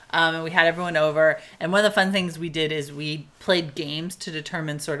party, and we had everyone over. And one of the fun things we did is we played games to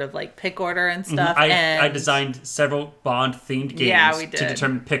determine sort of like pick order and stuff. I designed several Bond-themed games we did. to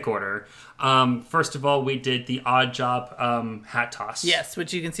determine pick order. First of all, we did the Odd Job hat toss. Yes,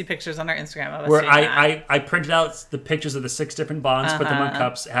 which you can see pictures on our Instagram of us Where doing that. I printed out the pictures of the 6 different bonds, put them on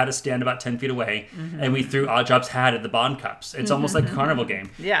cups, had to stand about 10 feet away, and we threw Odd Job's hat at the bond cups. It's almost like a carnival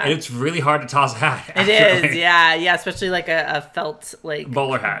game. Yeah. And it's really hard to toss a hat. It is, yeah, especially like a felt like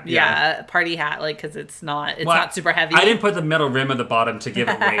Bowler hat. a party hat, like because it's not super heavy. I didn't put the metal rim at the bottom to give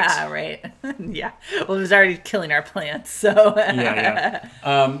it weight. Right. Yeah. Well, it was already killing our plants, so.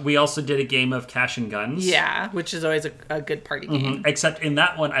 Yeah. We also did a game of cash and guns. Yeah, which is always a good party game. Except in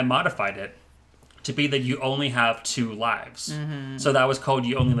that one, I modified it to be that you only have 2 lives. So that was called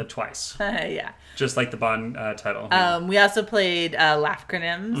You Only Live Twice. Yeah. Just like the Bond title. We also played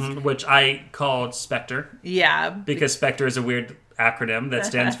Laughcronyms. Which I called Spectre. Yeah. Because Spectre is a weird acronym that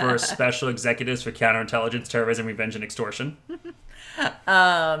stands for Special Executives for Counterintelligence, Terrorism, Revenge, and Extortion.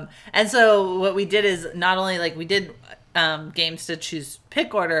 And so what we did is not only like we did games to choose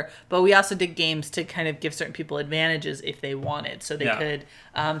pick order, but we also did games to kind of give certain people advantages if they wanted, so they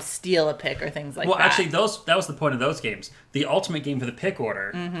could steal a pick or things like that. Well, actually, that was the point of those games. The ultimate game for the pick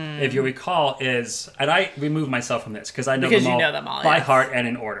order, if you recall, is, and I removed myself from this because I know them all by heart and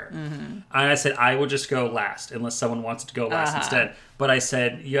in order. And I said I will just go last unless someone wants to go last instead. But I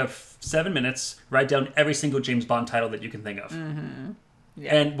said you have 7 minutes. Write down every single James Bond title that you can think of.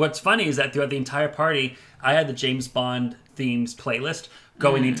 Yeah. And what's funny is that throughout the entire party, I had the James Bond themes playlist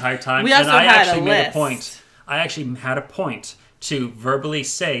going the entire time. We also and I had actually a made list. a point. I actually had a point to verbally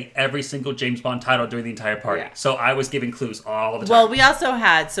say every single James Bond title during the entire party. Yeah. So I was giving clues all the time. Well, we also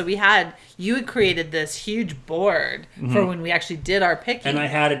had you had created this huge board for when we actually did our picking. And I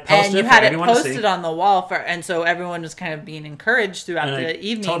had it posted and you for had it everyone to see. posted on the wall and so everyone was kind of being encouraged throughout And the I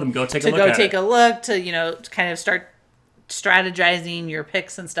evening told them, go take a to look go at take it. a look, to to kind of start strategizing your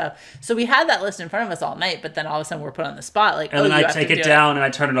picks and stuff. So we had that list in front of us all night, but then all of a sudden we're put on the spot like, and then you I have take to it do down and I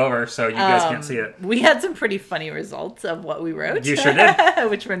turn it over so you guys can't see it. We had some pretty funny results of what we wrote. You sure did.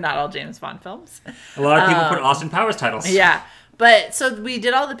 Which were not all James Bond films. A lot of people put Austin Powers titles. Yeah. But so we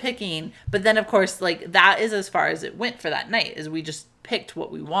did all the picking, but then of course like that is as far as it went for that night, is we just picked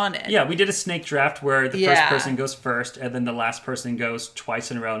what we wanted. Yeah, we did a snake draft where the first person goes first and then the last person goes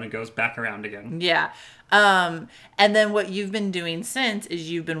twice in a row and it goes back around again. Yeah. And then what you've been doing since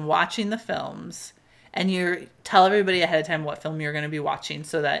is you've been watching the films and you tell everybody ahead of time what film you're going to be watching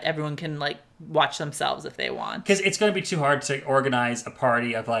so that everyone can like watch themselves if they want. Because it's going to be too hard to organize a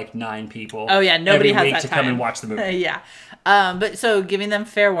party of like 9 people. Oh yeah, nobody every has week that to time. come and watch the movie. Yeah. But so giving them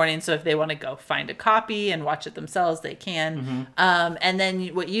fair warning, so if they want to go find a copy and watch it themselves, they can. And then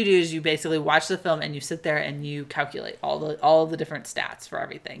what you do is you basically watch the film and you sit there and you calculate all the different stats for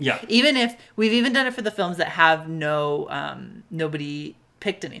everything. Yeah. Even if we've even done it for the films that have nobody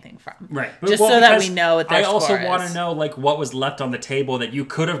picked anything from. Right. Just so that we know what their I also score want is. to know like what was left on the table that you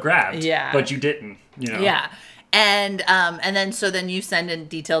could have grabbed. Yeah. But you didn't. You know. Yeah. And then you send a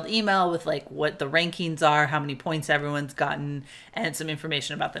detailed email with like what the rankings are, how many points everyone's gotten, and some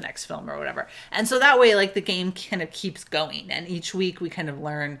information about the next film or whatever. And so that way, like the game kind of keeps going. And each week we kind of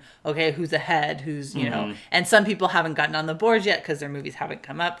learn, okay, who's ahead, who's and some people haven't gotten on the boards yet because their movies haven't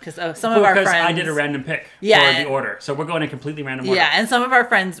come up. Because some of our friends, I did a random pick for the order, so we're going in completely random order. Yeah, and some of our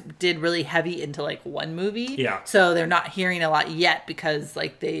friends did really heavy into like one movie. Yeah. So they're not hearing a lot yet because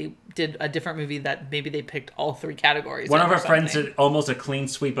like they did a different movie that maybe they picked all 3 categories. One of our friends did almost a clean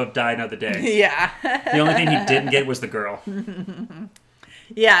sweep of Die Another Day. Yeah. The only thing he didn't get was the girl.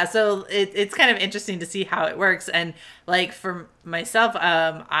 Yeah, so it's kind of interesting to see how it works. And like for myself,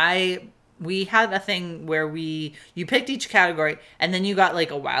 we had a thing where you picked each category and then you got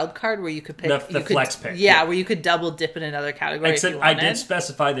like a wild card where you could pick the flex pick. Yeah, where you could double dip in another category. Except if you I wanted. did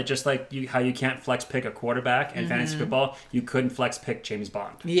specify that just like how you can't flex pick a quarterback in fantasy football, you couldn't flex pick James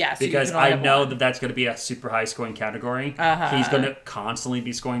Bond. Yeah, so because you can only I have know one. that that's going to be a super high scoring category. He's going to constantly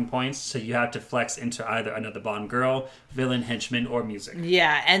be scoring points, so you have to flex into either another Bond girl, villain, henchman, or music.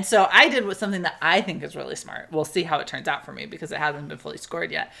 Yeah, and so I did something that I think is really smart. We'll see how it turns out for me because it hasn't been fully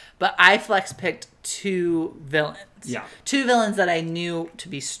scored yet. But I flex picked 2 villains. Yeah. 2 villains that I knew to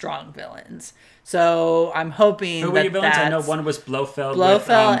be strong villains. So I'm hoping Who were your villains? I know one was Blofeld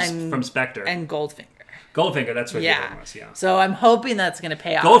from Spectre. and Goldfinger. Goldfinger, that's what your Yeah. villain was, yeah. So I'm hoping that's going to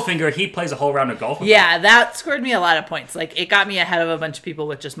pay off. Goldfinger, he plays a whole round of golf with Yeah, that scored me a lot of points. Like, it got me ahead of a bunch of people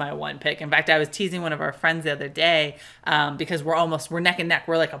with just my one pick. In fact, I was teasing one of our friends the other day because we're neck and neck.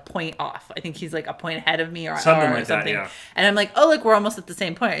 We're like a point off. I think he's like a point ahead of me or Something like something. that, yeah. And I'm like, oh, look, we're almost at the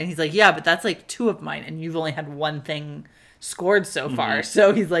same point. And he's like, yeah, but that's like 2 of mine, and you've only had one thing scored so far.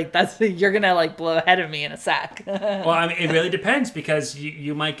 So he's like, you're gonna like blow ahead of me in a sec. Well, I mean, it really depends because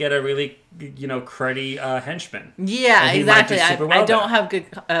you might get a really, cruddy henchman. Yeah, And he might do exactly. super well I don't there. have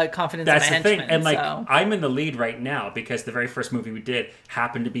good confidence That's in my the thing. henchmen. And like, so. I'm in the lead right now because the very first movie we did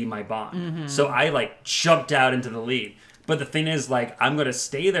happened to be my Bond. Mm-hmm. So I like jumped out into the lead. But the thing is, like, I'm going to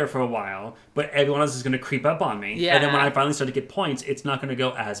stay there for a while, but everyone else is going to creep up on me. Yeah. And then when I finally start to get points, it's not going to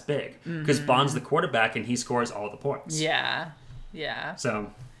go as big. Because Bond's the quarterback and he scores all the points. Yeah. Yeah.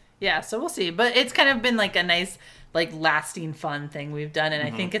 So we'll see. But it's kind of been like a nice, like, lasting fun thing we've done. And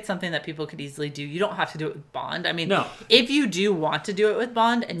Mm-hmm. I think it's something that people could easily do. You don't have to do it with Bond. I mean, No. if you do want to do it with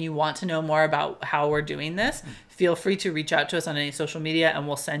Bond and you want to know more about how we're doing this, feel free to reach out to us on any social media and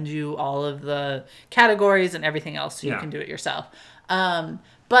we'll send you all of the categories and everything else so you Yeah. can do it yourself.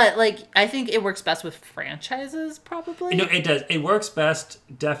 But, like, I think it works best with franchises, probably. It does. It works best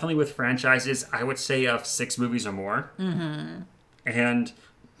definitely with franchises, I would say, of 6 movies or more. Mm-hmm. And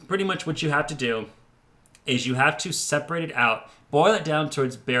pretty much what you have to do is you have to separate it out, boil it down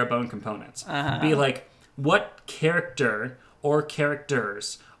towards bare bone components. Be like, what character or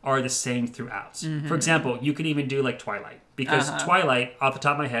characters are the same throughout? For example, you could even do like Twilight, because Twilight, off the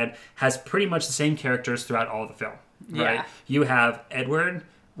top of my head, has pretty much the same characters throughout all the film. Right? Yeah. You have Edward,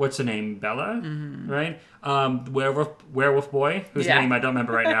 what's her name? Bella, right? Werewolf boy, whose Yeah. name I don't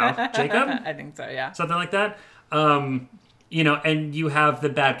remember right now. Jacob? I think so, yeah. Something like that. And you have the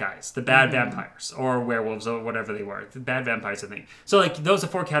bad guys, the bad vampires, or werewolves, or whatever they were. The bad vampires, I think. So, like, those are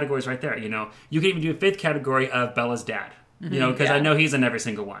 4 categories right there, You can even do a 5th category of Bella's dad, because I know he's in every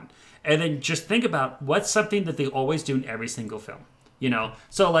single one. And then just think about what's something that they always do in every single film,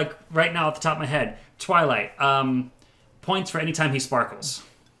 So, like, right now, off the top of my head, Twilight, points for any time he sparkles.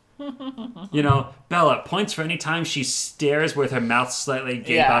 Bella, points for any time she stares with her mouth slightly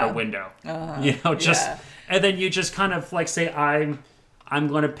agape out a window. And then you just kind of like say, I'm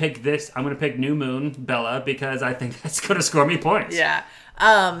going to pick this. I'm going to pick New Moon Bella because I think that's going to score me points. Yeah.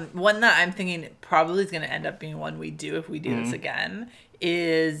 One that I'm thinking probably is going to end up being one we do if we do this again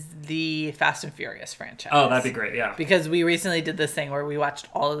is the Fast and Furious franchise. Oh, that'd be great, yeah. Because we recently did this thing where we watched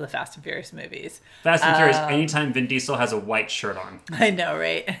all of the Fast and Furious movies. Fast and Furious, anytime Vin Diesel has a white shirt on. I know,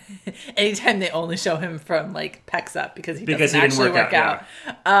 right? Anytime they only show him from, like, pecs up because he doesn't didn't actually work out.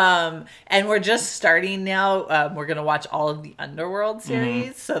 Yeah. And we're just starting now. We're going to watch all of the Underworld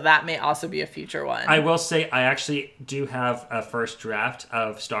series, so that may also be a future one. I will say I actually do have a first draft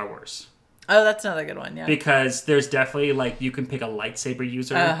of Star Wars. Oh, that's another good one, yeah. Because there's definitely, like, you can pick a lightsaber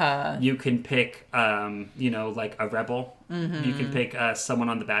user. You can pick, like a rebel. You can pick someone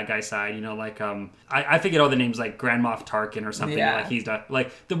on the bad guy side. I forget all the names, like Grand Moff Tarkin or something. Yeah. Like he's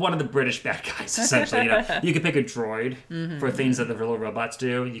like one of the British bad guys, essentially. You can pick a droid for things that the little robots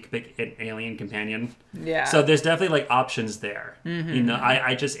do. You can pick an alien companion. Yeah. So there's definitely like options there.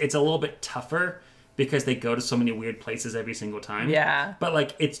 I just it's a little bit tougher. Because they go to so many weird places every single time. Yeah. But,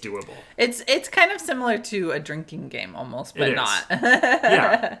 like, it's doable. It's kind of similar to a drinking game almost, but not.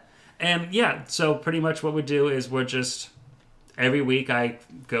 Yeah. And, so pretty much what we do is we're just... Every week I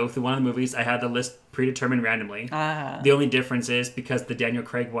go through one of the movies. I have the list predetermined randomly. The only difference is because the Daniel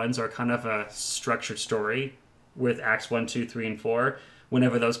Craig ones are kind of a structured story with acts 1, 2, 3, and 4.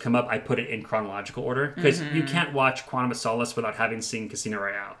 Whenever those come up, I put it in chronological order. Because you can't watch Quantum of Solace without having seen Casino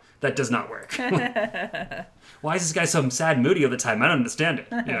Royale. That does not work. Why is this guy so sad and moody all the time? I don't understand it.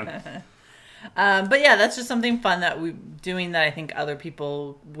 But yeah, that's just something fun that we're doing that I think other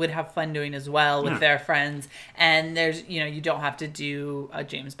people would have fun doing as well with their friends. And there's, you don't have to do a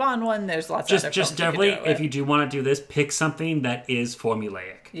James Bond one. There's lots of other just films you definitely, can do it with. if you do want to do this, pick something that is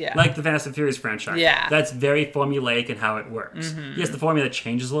formulaic. Yeah. Like the Fast and Furious franchise. Yeah. That's very formulaic in how it works. Yes, the formula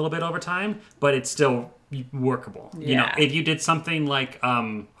changes a little bit over time, but it's still workable. Yeah. If you did something like,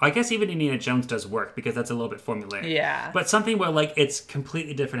 I guess even Indiana Jones does work because that's a little bit formulaic. Yeah. But something where like it's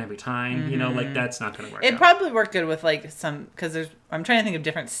completely different every time, like that's not going to work. It'd out. probably work good with like some, because I'm trying to think of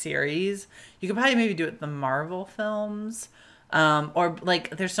different series. You could probably maybe do it with the Marvel films. Or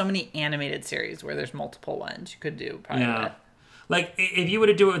like there's so many animated series where there's multiple ones you could do probably with. Like, if you were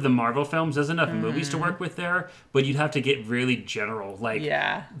to do it with the Marvel films, there's enough movies to work with there, but you'd have to get really general. Like,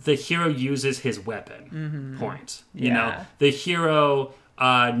 the hero uses his weapon, point. You know? The hero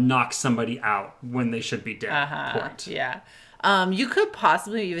knocks somebody out when they should be dead, point. Yeah. You could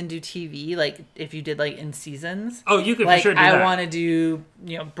possibly even do TV, like, if you did, like, in seasons. Oh, you could like, for sure do that. I want to do,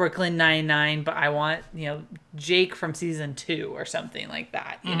 Brooklyn Nine-Nine, but I want, Jake from season 2 or something like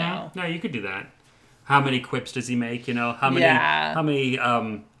that, you know? No, you could do that. How many quips does he make? How many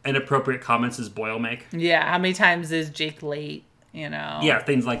inappropriate comments does Boyle make? Yeah, how many times is Jake late? Yeah,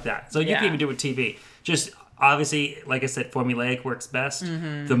 things like that. So you can even do it with TV. Just obviously, like I said, formulaic works best.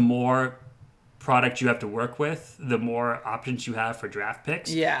 The more product you have to work with, the more options you have for draft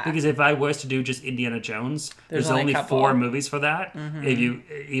picks. Yeah. Because if I was to do just Indiana Jones, there's only only a couple. 4 movies for that, if you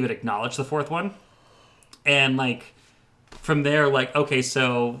even acknowledge the 4th one. And, like, from there, like, okay,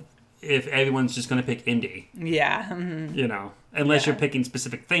 so if everyone's just going to pick Indy, Yeah. you know, unless Yeah. you're picking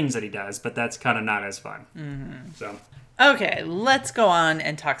specific things that he does, but that's kind of not as fun. So, Okay, let's go on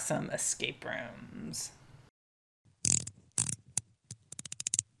and talk some escape rooms.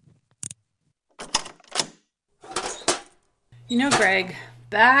 You know, Greg,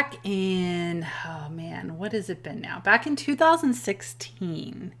 back in, oh man, what has it been now? Back in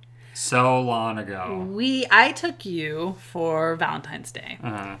 2016, so long ago. I took you for Valentine's Day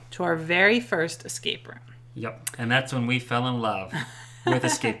Uh-huh. to our very first escape room. Yep. And that's when we fell in love with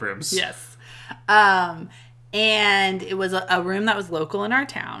escape rooms. Yes. And it was a room that was local in our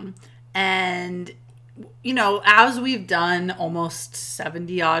town. And, you know, as we've done almost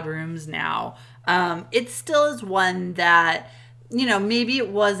 70 odd rooms now, it still is one that, you know, maybe it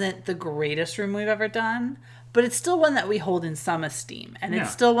wasn't the greatest room we've ever done, but it's still one that we hold in some esteem. And Yeah.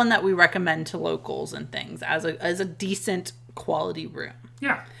 it's still one that we recommend to locals and things as a decent quality room.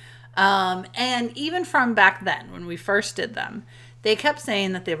 Yeah. And even from back then, when we first did them, they kept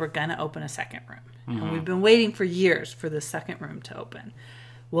saying that they were going to open a second room. And we've been waiting for years for the second room to open.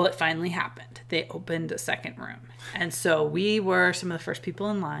 Well, it finally happened. They opened a second room. And so we were some of the first people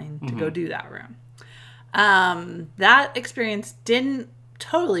in line to go do that room. That experience didn't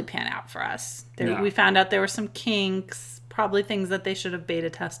totally pan out for us. No. We found out there were some kinks, probably things that they should have beta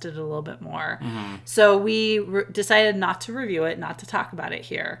tested a little bit more. So we decided not to review it, not to talk about it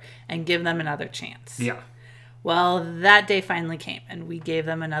here, and give them another chance. Yeah. Well, that day finally came, and we gave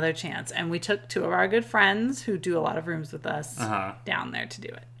them another chance. And we took 2 of our good friends who do a lot of rooms with us down there to do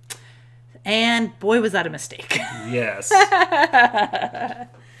it. And boy, was that a mistake. Yes.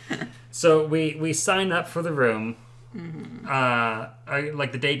 So we signed up for the room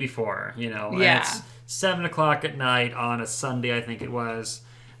like the day before, you know. Yeah. And it's 7:00 at night on a Sunday, I think it was.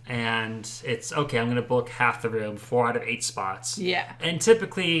 And it's, okay, I'm going to book half the room, 4 out of 8 spots. Yeah. And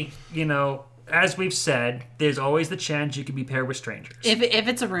typically, you know, as we've said, there's always the chance you can be paired with strangers. If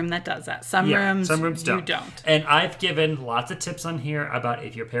it's a room that does that. Some rooms don't. You don't. And I've given lots of tips on here about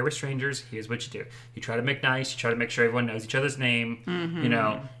if you're paired with strangers, here's what you do. You try to make nice. You try to make sure everyone knows each other's name, you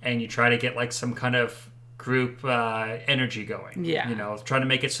know, and you try to get like some kind of group energy going. Yeah. You know, trying to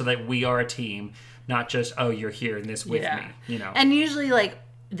make it so that we are a team, not just, oh, you're here in this with me, you know. And usually, like,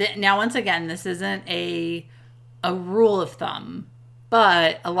 now once again, this isn't a rule of thumb,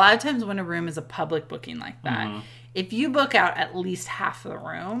 but a lot of times when a room is a public booking like that, if you book out at least half of the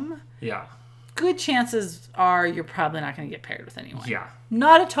room, yeah. good chances are you're probably not going to get paired with anyone. Yeah.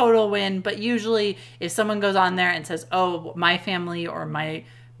 Not a total win, but usually if someone goes on there and says, oh, my family or me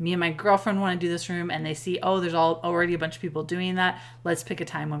and my girlfriend want to do this room, and they see, oh, there's already a bunch of people doing that, let's pick a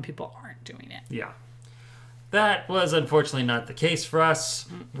time when people aren't doing it. Yeah. That was unfortunately not the case for us.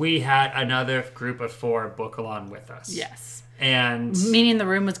 We had another group of 4 book along with us. Yes. And Meaning the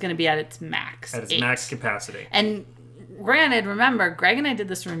room was going to be at its max. at its 8. max capacity. And granted, remember, Greg and I did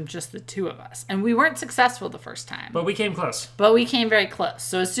this room just the 2 of us. And we weren't successful the first time. But we came close. But we came very close.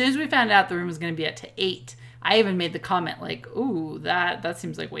 So as soon as we found out the room was going to be at to 8, I even made the comment like, ooh, that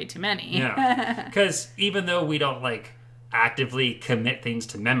seems like way too many. Yeah. Because even though we don't like actively commit things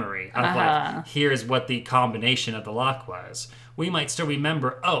to memory of like, here's what the combination of the lock was, we might still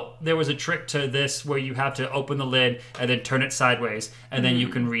remember, oh, there was a trick to this where you have to open the lid and then turn it sideways and then you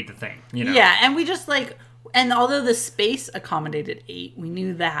can read the thing, you know? Yeah, and we just like, and although the space accommodated 8, we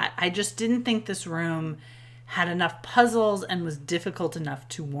knew that. I just didn't think this room had enough puzzles and was difficult enough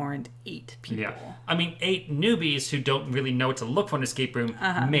to warrant 8 people. Yeah. I mean, 8 newbies who don't really know what to look for in an escape room,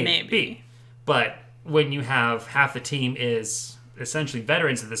 maybe. But when you have half the team is essentially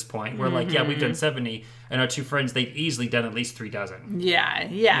veterans at this point, we're like, yeah, we've done 70, and our 2 friends, they've easily done at least 3 dozen. Yeah.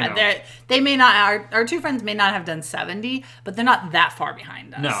 You know. They may not, our 2 friends may not have done 70, but they're not that far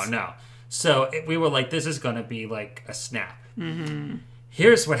behind us. No. So we were like, this is going to be like a snap.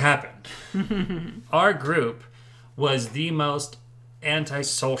 Here's what happened. Our group was the most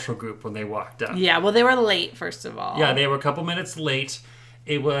antisocial group when they walked up. Yeah, well, they were late, first of all. Yeah, they were a couple minutes late.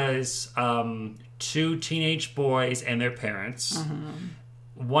 It was 2 teenage boys and their parents.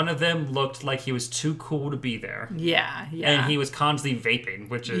 One of them looked like he was too cool to be there. Yeah. And he was constantly vaping,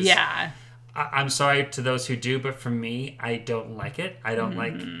 which is... Yeah. I'm sorry to those who do, but for me, I don't like it. I don't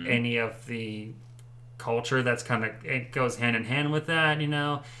like any of the culture that's kind of... It goes hand in hand with that, you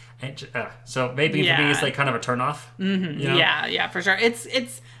know? And, so vaping for me is like kind of a turnoff. You know? Yeah, for sure.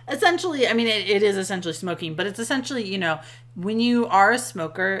 It's Essentially, I mean, it is essentially smoking, but it's essentially, you know, when you are a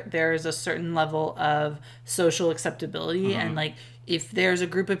smoker, there's a certain level of social acceptability. And like, if there's a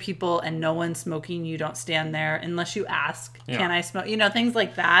group of people and no one's smoking, you don't stand there unless you ask, can I smoke? You know, things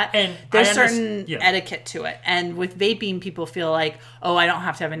like that. And there's certain etiquette to it. And with vaping, people feel like, oh, I don't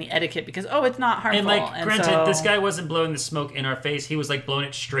have to have any etiquette because, oh, it's not harmful. And like, granted, this guy wasn't blowing the smoke in our face. He was like blowing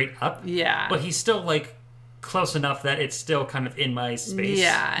it straight up. Yeah. But he's still like close enough that it's still kind of in my space.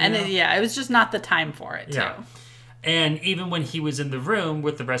 Yeah. And it was just not the time for it, too. And even when he was in the room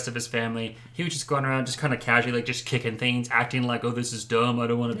with the rest of his family, he was just going around just kind of casually, like, just kicking things, acting like, oh, this is dumb, I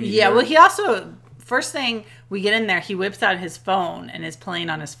don't want to be here. Well, he also, first thing we get in there, he whips out his phone and is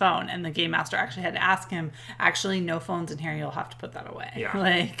playing on his phone. And the game master actually had to ask him, actually, no phones in here, you'll have to put that away. Yeah.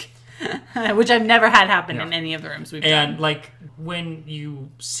 Like, which I've never had happen in any of the rooms we've done. And, like, when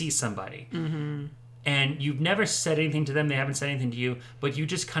you see somebody... And you've never said anything to them, they haven't said anything to you, but you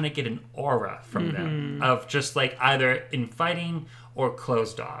just kind of get an aura from them of just like either inviting or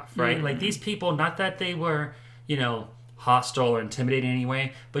closed off, right? Like these people, not that they were, you know, hostile or intimidating in any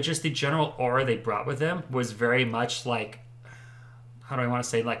way, but just the general aura they brought with them was very much like, how do I want to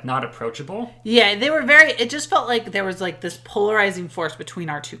say, like not approachable? Yeah, they were very, it just felt like there was like this polarizing force between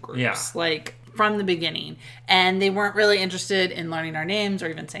our two groups. Yeah. Like, from the beginning, and they weren't really interested in learning our names or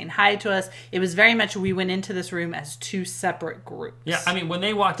even saying hi to us. It was very much we went into this room as two separate groups. Yeah, I mean, when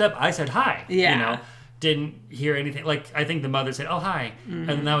they walked up, I said hi. Yeah. You know, didn't hear anything. Like, I think the mother said, oh, hi.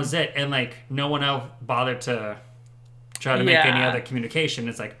 And that was it. And, like, no one else bothered to try to make any other communication.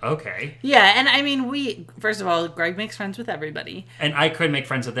 It's like, okay. Yeah, and I mean, first of all, Greg makes friends with everybody. And I could make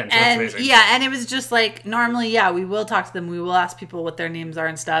friends with them, so and that's amazing. Yeah, and it was just like, normally, we will talk to them. We will ask people what their names are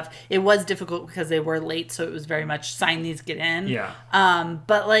and stuff. It was difficult because they were late, so it was very much sign these, get in. Yeah.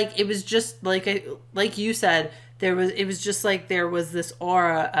 But, like, it was just, like you said, it was just like there was this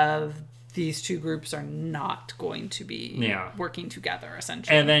aura of these two groups are not going to be working together,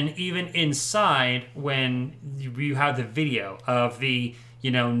 essentially. And then even inside, when you have the video of the, you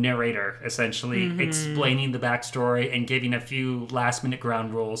know, narrator essentially explaining the backstory and giving a few last-minute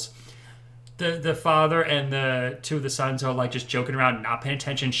ground rules, the father and the two of the sons are like just joking around, not paying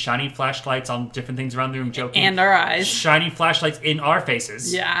attention, shining flashlights on different things around the room, joking. And our eyes. Shining flashlights in our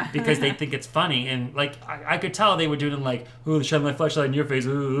faces. Yeah. Because they think it's funny. And, like, I could tell they were doing, like, ooh, they're shining my flashlight in your face.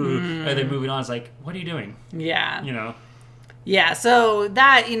 Ooh. And then moving on. It's like, what are you doing? Yeah. You know? Yeah, so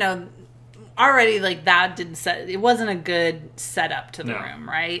that, you know, already, like, that didn't it wasn't a good setup to the room,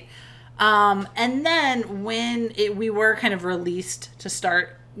 right? And then when we were kind of released to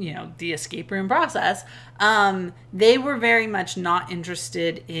start, you know, the escape room process, they were very much not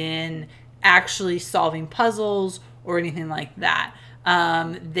interested in actually solving puzzles or anything like that.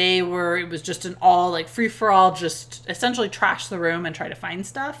 It was just an all like free for all, just essentially trash the room and try to find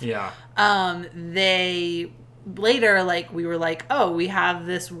stuff. Yeah. They later, like, we were like, oh, we have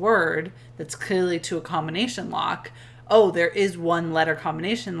this word that's clearly to a combination lock. Oh, there is one letter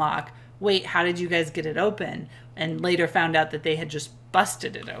combination lock. Wait, how did you guys get it open? And later found out that they had just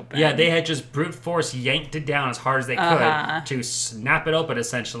busted it open. Yeah, they had just brute force yanked it down as hard as they could to snap it open,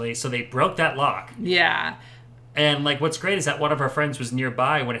 essentially. So they broke that lock. Yeah. And, like, what's great is that one of our friends was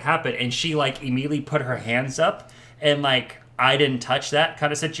nearby when it happened, and she, like, immediately put her hands up, and, like, I didn't touch that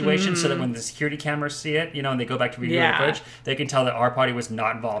kind of situation, so that when the security cameras see it, you know, and they go back to review the footage, they can tell that our party was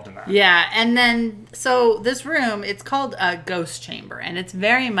not involved in that. Yeah, and then, so this room, it's called a ghost chamber, and it's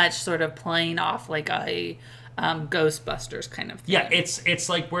very much sort of playing off like a Ghostbusters kind of thing. Yeah, it's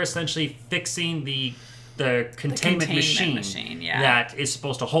like we're essentially fixing the containment machine that is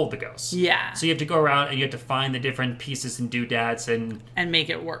supposed to hold the ghosts. Yeah. So you have to go around and you have to find the different pieces and doodads and make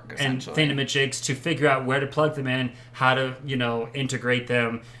it work, essentially. And thingamajigs to figure out where to plug them in, how to, you know, integrate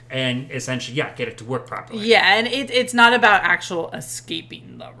them, and essentially, get it to work properly. Yeah, and it's not about actual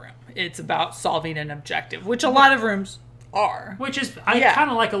escaping the room. It's about solving an objective, which a lot of rooms are. Which is, I kind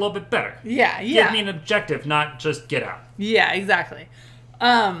of like a little bit better. Yeah. Give me an objective, not just get out. Yeah, exactly.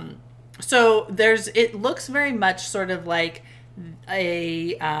 So it looks very much sort of like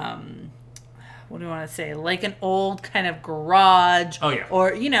a, what do I want to say? Like an old kind of garage. Oh, yeah.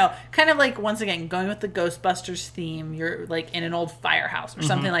 Or, you know, kind of like, once again, going with the Ghostbusters theme, you're like in an old firehouse or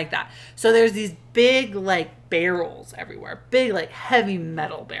something like that. So there's these big, like, barrels everywhere. Big, like, heavy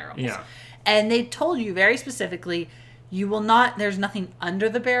metal barrels. Yeah. And they told you very specifically, there's nothing under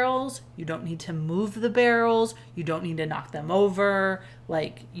the barrels. You don't need to move the barrels. You don't need to knock them over.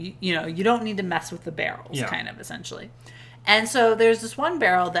 Like, you know, you don't need to mess with the barrels, kind of, essentially. And so there's this one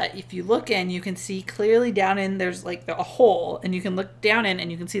barrel that if you look in, you can see clearly down in, there's like a hole, and you can look down in and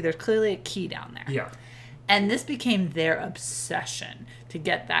you can see there's clearly a key down there. Yeah. And this became their obsession to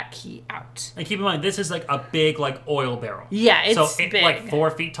get that key out. And keep in mind, this is like a big like oil barrel. Yeah, it's big. Like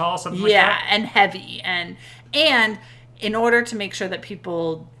 4 feet tall, something like that. Yeah, and heavy. And in order to make sure that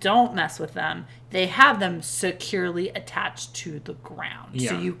people don't mess with them, they have them securely attached to the ground. Yeah.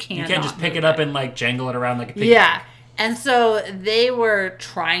 So you can't just pick it up and like jangle it around like a piggy Yeah. bank. And so they were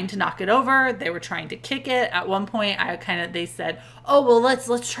trying to knock it over. They were trying to kick it. At one point, they said, "Oh, well,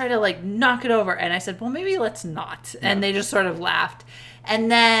 let's try to like knock it over." And I said, "Well, maybe let's not." Yeah. And they just sort of laughed. And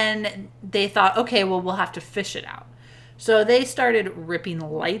then they thought, "Okay, well, we'll have to fish it out." So they started ripping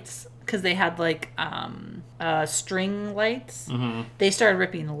lights because they had like string lights. Mm-hmm. They started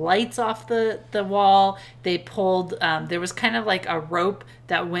ripping lights off the wall. They pulled, there was kind of like a rope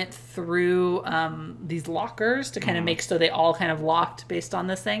that went through these lockers to kind of make so they all kind of locked based on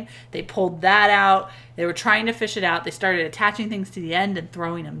this thing. They pulled that out. They were trying to fish it out. They started attaching things to the end and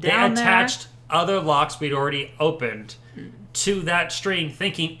throwing them down there. They attached other locks we'd already opened to that string,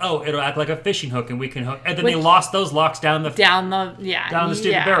 thinking, "Oh, it'll act like a fishing hook, and we can hook." And then they lost those locks down the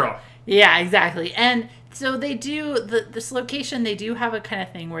stupid barrel. Yeah, exactly. And so they do this location. They do have a kind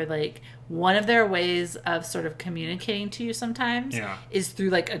of thing where like one of their ways of sort of communicating to you sometimes is through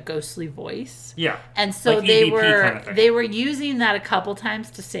like a ghostly voice. Yeah, and so like they EVP were kind of thing. They were using that a couple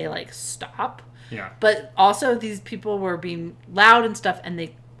times to say like stop. Yeah, but also these people were being loud and stuff, and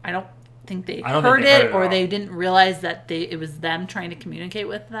I don't think they heard it, or they didn't realize that it was them trying to communicate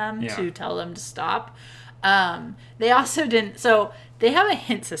with them to tell them to stop. They also didn't. So they have a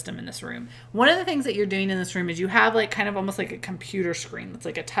hint system in this room. One of the things that you're doing in this room is you have like kind of almost like a computer screen that's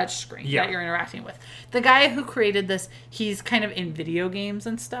like a touch screen that you're interacting with. The guy who created this, he's kind of in video games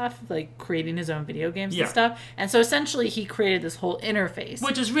and stuff, like creating his own video games and stuff. And so essentially he created this whole interface.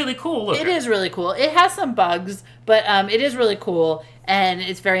 Which is really cool. It is really cool. It has some bugs, but it is really cool and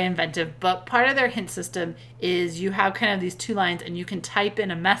it's very inventive. But part of their hint system is you have kind of these 2 lines and you can type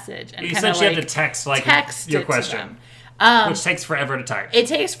in a message and you kind of essentially like have to text your question. Which takes forever to type. It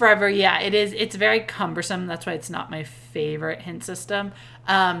takes forever, yeah. It is. It's very cumbersome. That's why it's not my favorite hint system.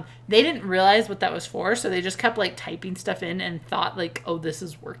 They didn't realize what that was for, so they just kept like typing stuff in and thought like, "Oh, this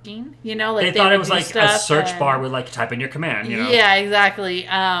is working." You know, like they thought it was like a search bar with like type in your command. You know. Yeah, exactly.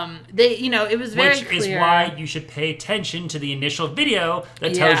 It was very clear. Which is why you should pay attention to the initial video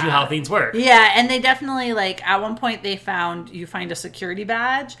that tells you how things work. Yeah, and they definitely like at one point you find a security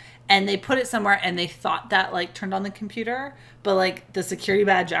badge. And they put it somewhere, and they thought that like turned on the computer, but like the security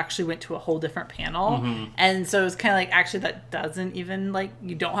badge actually went to a whole different panel, and so it was kind of like actually that doesn't even like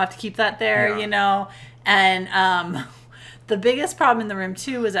you don't have to keep that there, you know. And the biggest problem in the room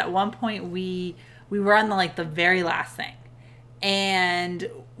too was at one point we were on the very last thing, and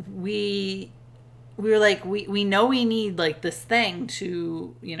we were like, we know we need like this thing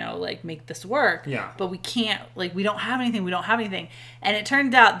to, you know, like make this work. Yeah. But we can't, like, we don't have anything. And it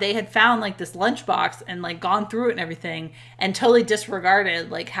turned out they had found like this lunchbox and like gone through it and everything and totally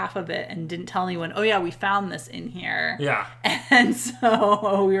disregarded like half of it and didn't tell anyone, "Oh yeah, we found this in here." Yeah. And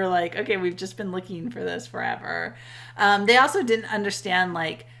so we were like, okay, we've just been looking for this forever. They also didn't understand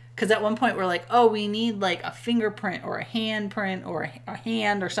like, because at one point we're like, "Oh, we need like a fingerprint or a handprint or a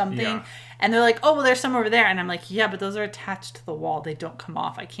hand or something." Yeah. And they're like, "Oh, well, there's some over there." And I'm like, "Yeah, but those are attached to the wall. They don't come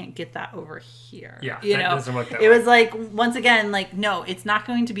off. I can't get that over here." Yeah, you know, doesn't work that it way. was like, once again, like, no, it's not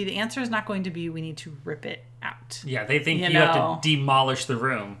going to be, the answer is not going to be, we need to rip it out. Yeah, they think you have to demolish the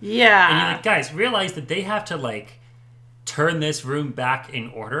room. Yeah. And you're like, guys, realize that they have to like turn this room back in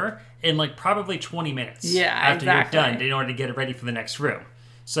order in like probably 20 minutes after you're done in order to get it ready for the next room.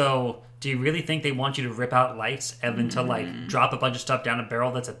 So do you really think they want you to rip out lights and then to like drop a bunch of stuff down a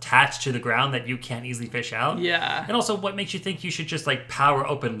barrel that's attached to the ground that you can't easily fish out? Yeah. And also, what makes you think you should just like power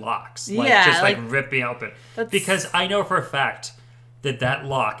open locks? Like, Yeah, just like like, rip me open. Because I know for a fact that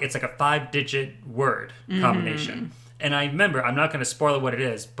lock, it's like a 5-digit word combination. And I remember, I'm not going to spoil what it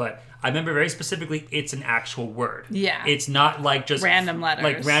is, but I remember very specifically it's an actual word. Yeah. It's not like just random letters.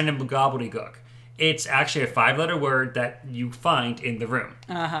 Like random gobbledygook. It's actually a 5-letter word that you find in the room.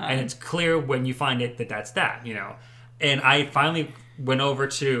 And it's clear when you find it that that's that, you know. And I finally went over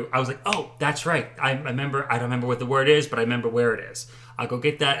to, I was like, "Oh, that's right. I remember, I don't remember what the word is, but I remember where it is. I'll go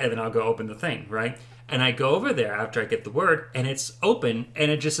get that and then I'll go open the thing, right?" And I go over there after I get the word and it's open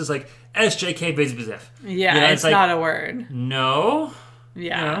and it just is like, SJK Bizbizif. Yeah, you know, it's like, not a word. No.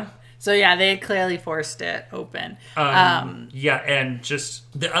 Yeah. You know? So yeah, they clearly forced it open. Yeah, and just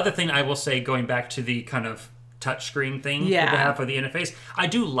the other thing I will say, going back to the kind of touchscreen thing that they have for the interface, I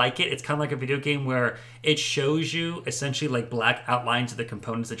do like it. It's kind of like a video game where it shows you essentially like black outlines of the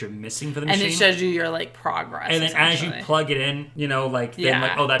components that you're missing for the machine. And it shows you your like progress. And then as you plug it in, you know, like then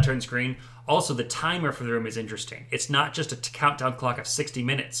like, oh, that turns green. Also, the timer for the room is interesting. It's not just a countdown clock of 60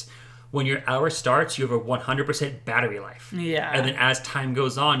 minutes. When your hour starts, you have a 100% battery life. Yeah. And then as time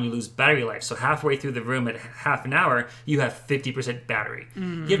goes on, you lose battery life. So halfway through the room at half an hour, you have 50% battery.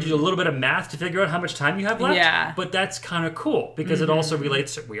 You have to do a little bit of math to figure out how much time you have left. Yeah. But that's kind of cool because it also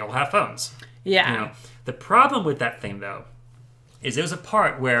relates to we all have phones. Yeah. You know, the problem with that thing, though, is there was a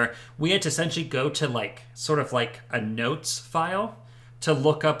part where we had to essentially go to like sort of like a notes file to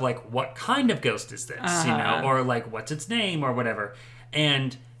look up like what kind of ghost is this, you know, or like what's its name or whatever.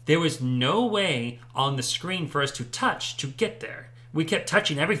 And there was no way on the screen for us to touch to get there. We kept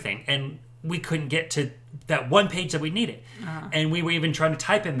touching everything and we couldn't get to that one page that we needed. And we were even trying to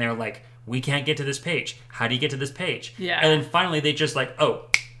type in there like, we can't get to this page. How do you get to this page? Yeah. And then finally they just like, oh,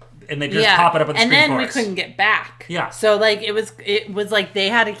 and they just pop it up on the and screen then for we us. couldn't get back. Yeah. So like it was like they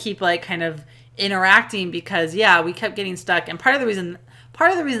had to keep like kind of interacting because we kept getting stuck. And part of the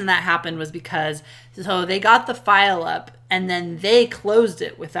reason that happened was because so they got the file up and then they closed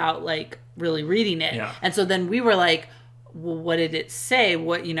it without like really reading it. Yeah. And so then we were like, well, what did it say?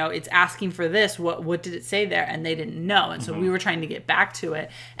 What, you know, it's asking for this. What did it say there? And they didn't know. And so we were trying to get back to it.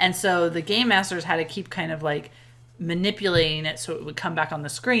 And so the game masters had to keep kind of like manipulating it so it would come back on the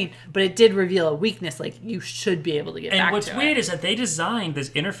screen, but it did reveal a weakness. Like you should be able to get back to it. And what's weird is that they designed this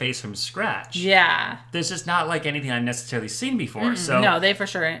interface from scratch. Yeah. There's just not like anything I've necessarily seen before. So No, they for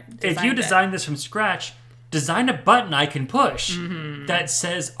sure if you design this from scratch, design a button I can push that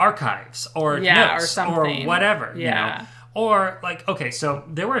says archives or notes or something. or whatever. Yeah. You know? Or like, okay, so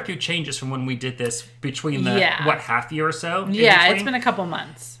there were a few changes from when we did this between the half year or so. Yeah, it's been a couple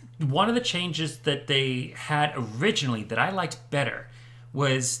months. One of the changes that they had originally that I liked better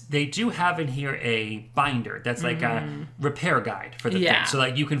was they do have in here a binder that's like a repair guide for the thing. So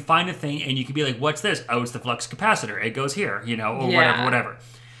like you can find a thing and you can be like, what's this? Oh, it's the flux capacitor. It goes here, you know, or whatever.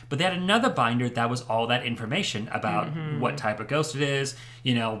 But they had another binder that was all that information about what type of ghost it is,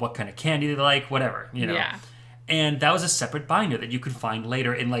 you know, what kind of candy they like, whatever, you know. Yeah. And that was a separate binder that you could find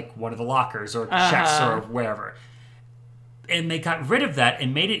later in like one of the lockers or chests or wherever. And they got rid of that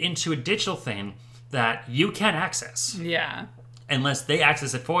and made it into a digital thing that you can't access. Yeah. Unless they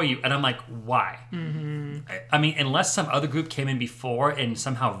access it for you. And I'm like, why? I mean, unless some other group came in before and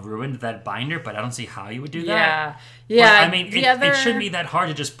somehow ruined that binder, but I don't see how you would do that. Yeah. But, I mean, it shouldn't be that hard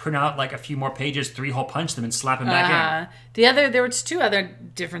to just print out like a few more pages, 3-hole punch them and slap them back in. There was 2 other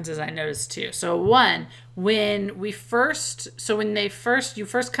differences I noticed too. So one, when you first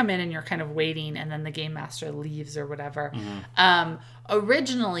come in and you're kind of waiting and then the game master leaves or whatever.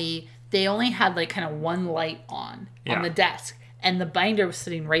 Originally they only had like kind of one light on the desk. And the binder was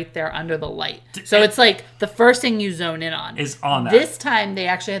sitting right there under the light. So it's like the first thing you zone in on. Is on that. This time they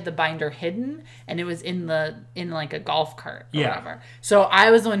actually had the binder hidden and it was in like a golf cart or whatever. So I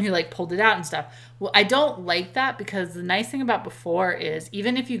was the one who like pulled it out and stuff. Well, I don't like that because the nice thing about before is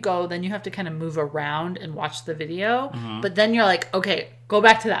even if you go, then you have to kind of move around and watch the video. But then you're like, okay, go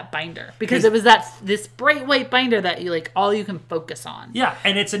back to that binder because it was this bright white binder that you like all you can focus on. Yeah,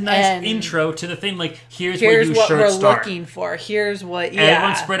 and it's a nice intro to the thing. Like here's what should we're start. Looking for. Here's what. Yeah.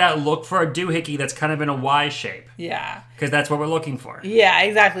 Everyone spread out. Look for a doohickey that's kind of in a Y shape. Yeah. Because that's what we're looking for. Yeah,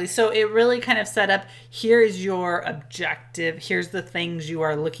 exactly. So it really kind of set up, here's your objective, here's the things you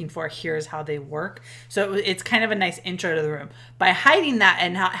are looking for, here's how they work. So it's kind of a nice intro to the room. By hiding that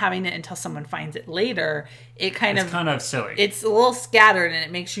and not having it until someone finds it later, it's kind of silly. It's a little scattered and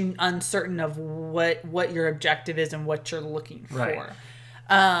it makes you uncertain of what your objective is and what you're looking for.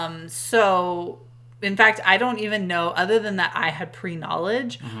 Right. So in fact, I don't even know, other than that I had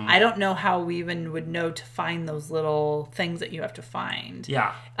pre-knowledge, I don't know how we even would know to find those little things that you have to find.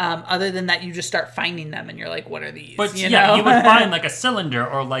 Yeah. Other than that, you just start finding them and you're like, what are these? But you would find like a cylinder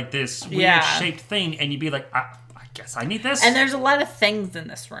or like this weird shaped thing and you'd be like, I guess I need this. And there's a lot of things in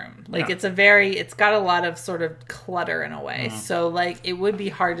this room. Like it's got a lot of sort of clutter in a way. So like it would be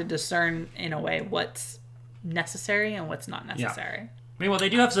hard to discern in a way what's necessary and what's not necessary. Yeah. Meanwhile, they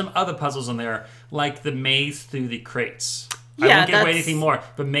do have some other puzzles in there, like the maze through the crates. I won't give away anything more,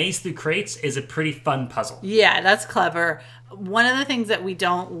 but maze through crates is a pretty fun puzzle. Yeah, that's clever. One of the things that we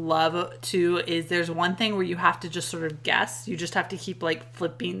don't love, too, is there's one thing where you have to just sort of guess. You just have to keep, like,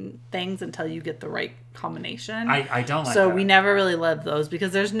 flipping things until you get the right combination. I don't like that. So we never really love those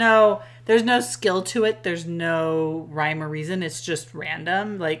because there's no skill to it. There's no rhyme or reason. It's just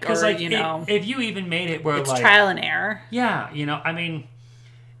random. Like, or, like, if you even made it where, it's like... trial and error. Yeah, I mean...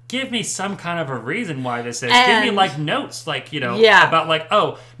 Give me some kind of a reason why this is. Give me, like, notes, like, about, like,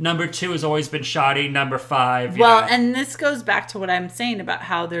 oh, number 2 has always been shoddy, number 5, and this goes back to what I'm saying about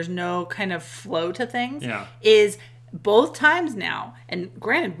how there's no kind of flow to things. Yeah. Is both times now, and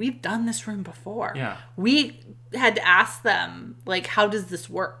granted, we've done this room before. Yeah. We had to ask them, like, how does this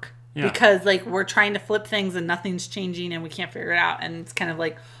work? Yeah. Because, like, we're trying to flip things and nothing's changing and we can't figure it out. And it's kind of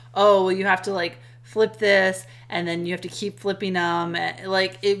like, oh, well, you have to, like, flip this and then you have to keep flipping them.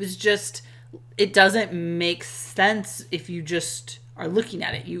 Like, it was just, it doesn't make sense if you just are looking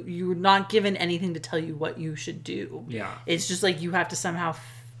at it. You're not given anything to tell you what you should do. Yeah. It's just like you have to somehow,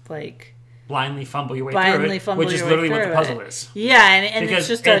 like... blindly fumble your way through it, which is literally what the puzzle is. Yeah, and it's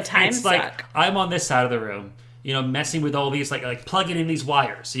just a time suck. Like, I'm on this side of the room, you know, messing with all these, like plugging in these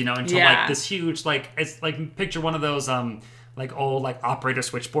wires, you know, into like this huge, like, it's like, picture one of those like old like operator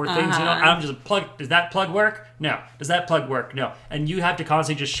switchboard things, you know. I'm just does that plug work? No. Does that plug work? No. And you have to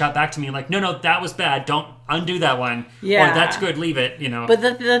constantly just shout back to me like, no, that was bad, don't undo that one. Yeah. Or that's good, leave it, you know. But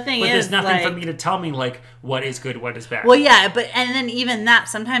the thing is, there's nothing like, for me to tell me like what is good, what is bad. well, yeah, and then even that,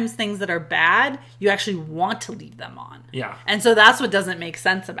 sometimes things that are bad, you actually want to leave them on. Yeah. And so that's what doesn't make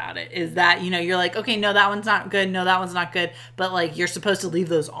sense about it, is that, you know, you're like, okay, no, that one's not good, no, that one's not good, but like you're supposed to leave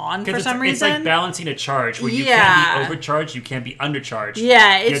those on for some reason. It's like balancing a charge where you can't be overcharged, you can't be undercharged.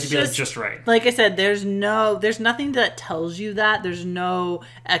 Yeah, you have it's to be just right. Like I said, there's nothing that tells you that. There's no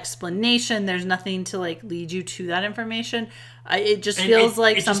explanation. There's nothing to like lead you to that information. It just feels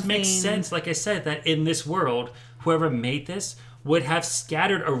like it something. It just makes sense, like I said, that in this world, whoever made this would have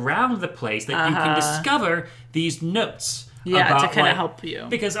scattered around the place that you can discover these notes. Yeah, to kind of help you.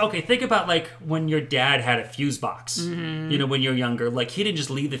 Because, okay, think about, like, when your dad had a fuse box, you know, when you're younger. Like, he didn't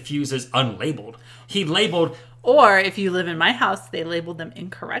just leave the fuses unlabeled. He labeled... Or, if you live in my house, they labeled them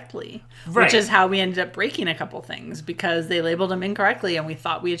incorrectly. Right. Which is how we ended up breaking a couple things, because they labeled them incorrectly and we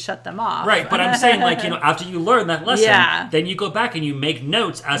thought we had shut them off. Right, but I'm saying, like, you know, after you learn that lesson, then you go back and you make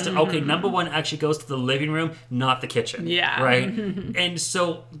notes as to, okay, number one actually goes to the living room, not the kitchen. Yeah. Right? And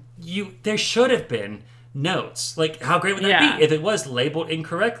so, there should have been... notes. Like, how great would that be if it was labeled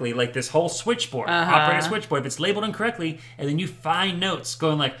incorrectly? Like this whole switchboard, operator switchboard, if it's labeled incorrectly, and then you find notes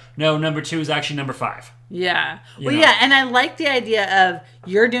going like, no, number 2 is actually number 5. Yeah. Well, yeah, and I like the idea of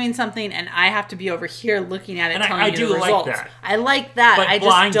you're doing something and I have to be over here looking at it, and telling you the results. Like that. I like that. But I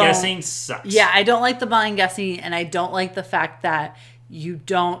blind just don't, guessing sucks. Yeah, I don't like the blind guessing, and I don't like the fact that you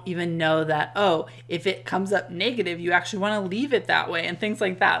don't even know that, oh, if it comes up negative, you actually want to leave it that way and things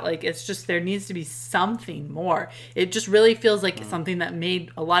like that. Like, it's just, there needs to be something more. It just really feels like something that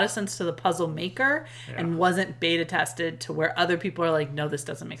made a lot of sense to the puzzle maker and wasn't beta tested to where other people are like, no, this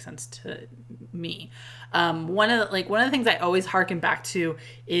doesn't make sense to me. One of the things I always harken back to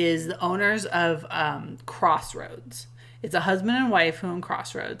is the owners of Crossroads. It's a husband and wife who own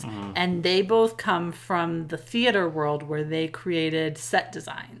Crossroads, and they both come from the theater world where they created set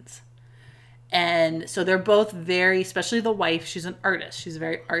designs. And so they're both very, especially the wife, she's an artist. She's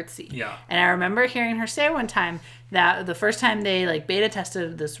very artsy. Yeah. And I remember hearing her say one time that the first time they like beta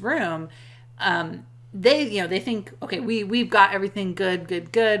tested this room, they think, okay, we've got everything good.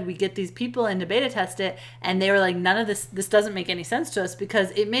 We get these people in to beta test it, and they were like, none of this doesn't make any sense to us,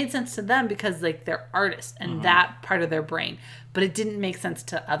 because it made sense to them because like they're artists and that part of their brain, but it didn't make sense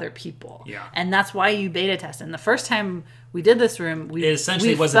to other people. Yeah. And that's why you beta test. And the first time we did this room, we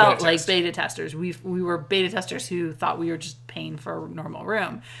felt like beta testers. We were beta testers who thought we were just paying for a normal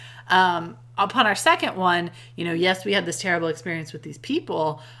room. Upon our second one, you know, yes, we had this terrible experience with these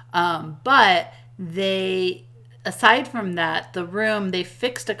people, but they, aside from that, the room, they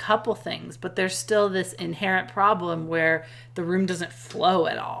fixed a couple things, but there's still this inherent problem where the room doesn't flow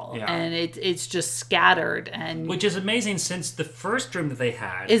at all. Yeah. And it's just scattered. And which is amazing, since the first room that they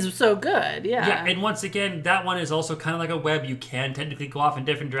had is so good. Yeah. Yeah, and once again, that one is also kind of like a web. You can technically go off in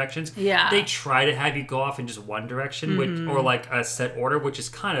different directions. Yeah. They try to have you go off in just one direction, or like a set order, which is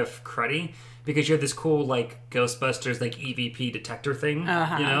kind of cruddy, because you have this cool like Ghostbusters like EVP detector thing, you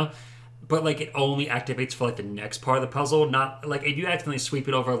know? But, like, it only activates for, like, the next part of the puzzle. Not, like, if you accidentally sweep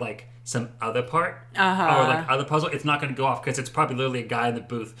it over, like, some other part or, like, other puzzle, it's not going to go off, because it's probably literally a guy in the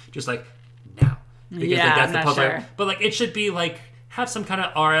booth just, like, now. Because, like, that's the puzzle. Sure. But, like, it should be, like, have some kind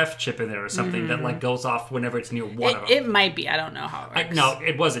of RF chip in there or something that, like, goes off whenever it's near one of them. It might be. I don't know how it works. No,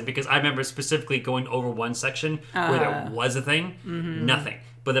 it wasn't, because I remember specifically going over one section where there was a thing, nothing.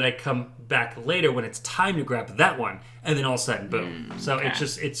 But then I come back later when it's time to grab that one, and then all of a sudden, boom. So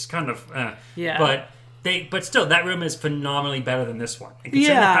it's kind of, but still, that room is phenomenally better than this one. And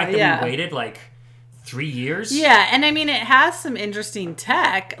considering the fact that we waited like 3 years. Yeah, and I mean, it has some interesting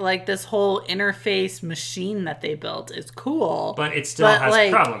tech, like this whole interface machine that they built is cool. But it still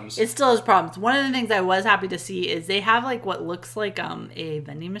has problems. It still has problems. One of the things I was happy to see is they have like what looks like a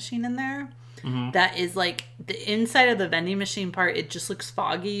vending machine in there. that is like the inside of the vending machine part. It just looks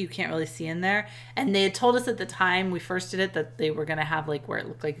foggy. You can't really see in there. And they had told us at the time we first did it that they were going to have like where it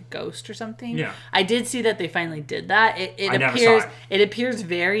looked like a ghost or something. Yeah. I did see that they finally did that. It I never appears saw it. it appears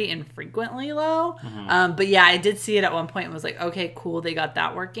very infrequently though. But yeah, I did see it at one point and was like, okay, cool, they got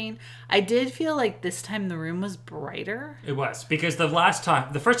that working. I did feel like this time the room was brighter. It was, because the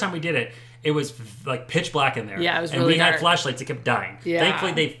first time we did it, it was like pitch black in there. Yeah, it was and really we had dark. flashlights that kept dying. Yeah.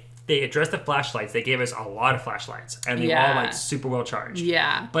 Thankfully, they addressed the flashlights. They gave us a lot of flashlights, and they were all like super well charged.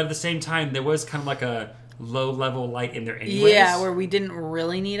 Yeah. But at the same time, there was kind of like a low level light in there anyways. Yeah, where we didn't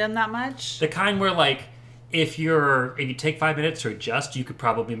really need them that much. The kind where like if you take 5 minutes to adjust, you could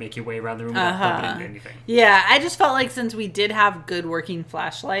probably make your way around the room without bumping into anything. Yeah, I just felt like since we did have good working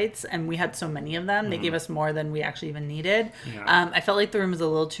flashlights and we had so many of them, they gave us more than we actually even needed. Yeah. I felt like the room was a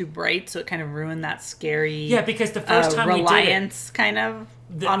little too bright, so it kind of ruined that scary Yeah, because the first time we did it, reliance kind of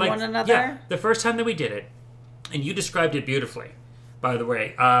on one another. Yeah, the first time that we did it, and you described it beautifully, by the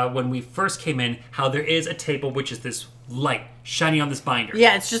way, when we first came in, how there is a table which is this light shining on this binder.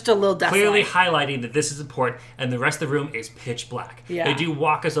 Yeah, it's just a little desk Clearly light. highlighting that this is important, and the rest of the room is pitch black. Yeah. They do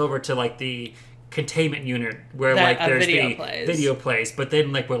walk us over to like the containment unit where That like a there's video the plays. video plays, but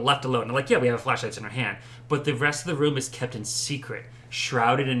then like we're left alone. And like, yeah, we have flashlights in our hand, but the rest of the room is kept in secret,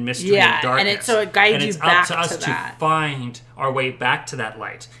 shrouded in mystery Yeah, and darkness. and so it guides and you it's back up to us to that. to find our way back to that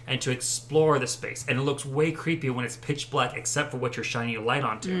light and to explore the space. And it looks way creepier when it's pitch black, except for what you're shining your light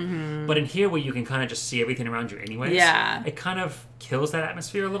onto. But in here, where you can kind of just see everything around you, anyways, Yeah. it kind of kills that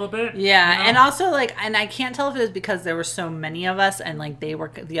atmosphere a little bit. Yeah, you know? and also like, and I can't tell if it was because there were so many of us, and like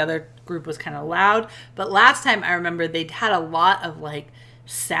the other group was kind of loud. But last time I remember they'd had a lot of like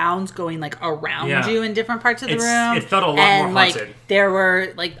sounds going like around Yeah. you in different parts of the It's- room. it felt a lot and, more like, haunted. there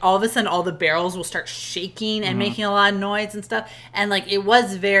were like all of a sudden all the barrels will start shaking Mm-hmm. and making a lot of noise and stuff. And like it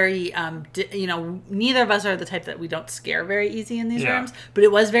was very, neither of us are the type that we don't scare very easy in these Yeah. rooms, but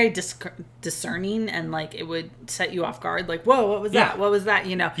it was very discerning, and like it would set you off guard. Like, whoa, what was Yeah. that? What was that?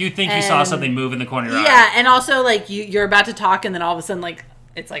 You know, You think you saw And- something move in the corner of your eye. yeah, and also like you're about to talk, and then all of a sudden like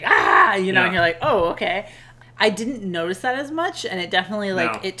it's like and Yeah. you're like, oh, okay. I didn't notice that as much, and it definitely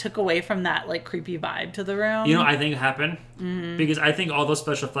like No. it took away from that like creepy vibe to the room. You know, I think happened Mm-hmm. because I think all those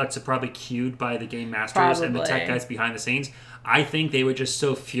special effects are probably cued by the game masters and the tech Probably. guys behind the scenes. I think they were just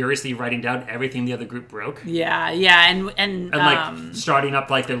so furiously writing down everything the other group broke. yeah, and And like starting up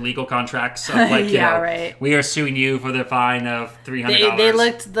like their legal contracts of like, you Yeah, know, right. we are suing you for the fine of $300. they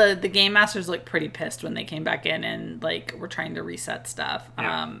looked the game masters looked pretty pissed when they came back in and like were trying to reset stuff.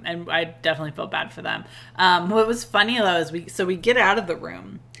 Yeah. And I definitely felt bad for them. What was funny though is we get out of the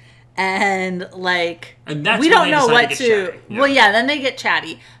room. And like And that's we when don't they know decide what to to get chatty. Yeah. well yeah then they get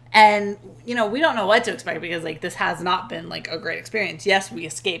chatty, and we don't know what to expect because like this has not been like a great experience. Yes, we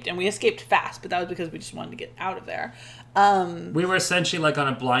escaped, and we escaped fast, but that was because we just wanted to get out of there. We were essentially like on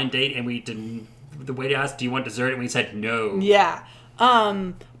a blind date, and we didn't. The waiter asked, "Do you want dessert?" And we said no. Yeah.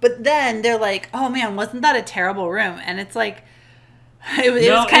 But then they're like, oh man, wasn't that a terrible room? And it's like it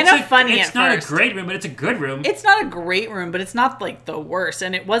was kind of funny It's at not first. a great room, but it's a good room. It's not a great room, but it's not like the worst,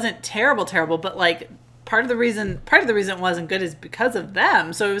 and it wasn't terrible, but like part of the reason it wasn't good is because of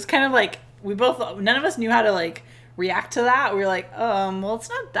them. So it was kind of like none of us knew how to like react to that. We were like, well, it's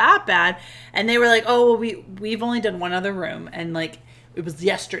not that bad, and they were like, oh, well, we've only done one other room, and like it was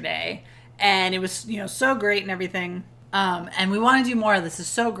yesterday, and it was so great and everything, and we want to do more. This is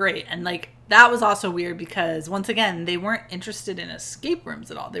so great, and like. That was also weird because, once again, they weren't interested in escape rooms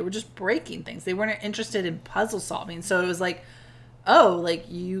at all. They were just breaking things. They weren't interested in puzzle solving. So it was like, oh, like,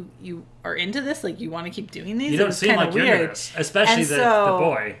 you are into this? Like, you want to keep doing these? You It don't was seem kinda like you're into this, especially And the so-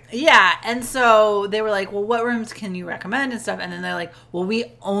 boy. Yeah, and so they were like, well, what rooms can you recommend and stuff? And then they're like, well, we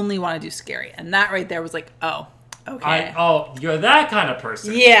only want to do scary. And that right there was like, oh, okay. You're that kind of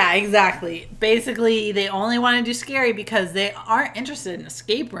person. Yeah, exactly. Basically, they only want to do scary because they aren't interested in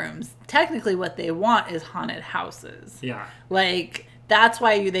escape rooms. Technically, what they want is haunted houses. Yeah. Like, that's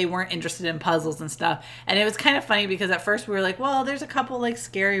why they weren't interested in puzzles and stuff. And it was kind of funny because at first we were like, well, there's a couple, like,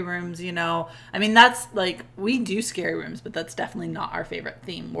 scary rooms, I mean, that's, like, we do scary rooms, but that's definitely not our favorite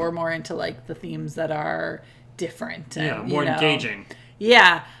theme. We're more into, like, the themes that are different. And, Yeah, more engaging.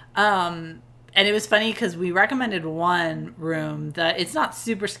 Yeah. And it was funny because we recommended one room that it's not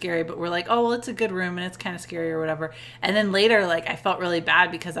super scary, but we're like, oh, well, it's a good room and it's kind of scary or whatever. And then later, like, I felt really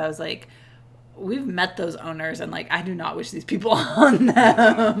bad because I was like, we've met those owners and, like, I do not wish these people on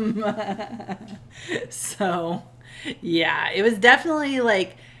them. So, yeah, it was definitely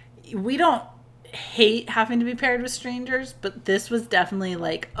like, we don't hate having to be paired with strangers, but this was definitely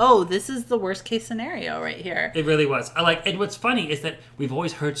like, oh, this is the worst case scenario right here. It really was. And what's funny is that we've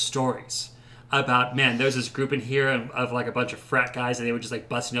always heard stories about, man, there's this group in here of like a bunch of frat guys and they were just like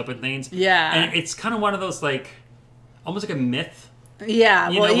busting open things. Yeah. And it's kind of one of those like, almost like a myth. Yeah,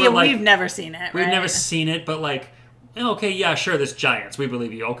 You well, know, yeah, we're like- we've never seen it. We've right? never seen it, but like, okay, yeah, sure, there's giants. We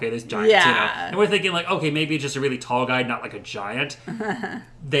believe you. Okay, there's giants, Yeah. you know? And we're thinking like, okay, maybe it's just a really tall guy, not like a giant.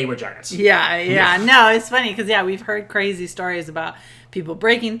 They were giants. Yeah. No, it's funny because we've heard crazy stories about people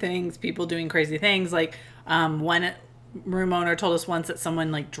breaking things, people doing crazy things. Like one room owner told us once that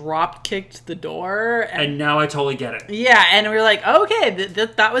someone like drop kicked the door, And now I totally get it. yeah, and we were like, okay,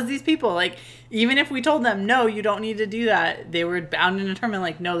 that was these people. Like, even if we told them, no, you don't need to do that, they were bound and determined,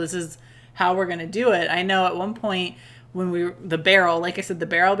 like, no, this is how we're going to do it. I know at one point when the barrel, like I said, the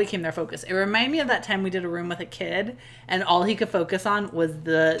barrel became their focus. It reminded me of that time we did a room with a kid and all he could focus on was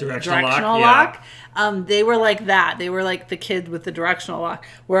the directional lock. They were like that. They were like the kid with the directional lock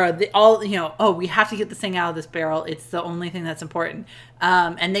where they all, we have to get this thing out of this barrel. It's the only thing that's important.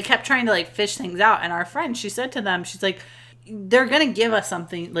 And they kept trying to like fish things out. And our friend, she said to them, she's like, they're going to give us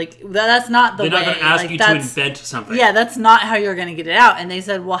something like that's not the way. They're not going to ask like, you to invent something. Yeah, that's not how you're going to get it out. And they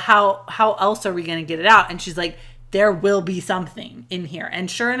said, well, how else are we going to get it out? And she's like, there will be something in here. And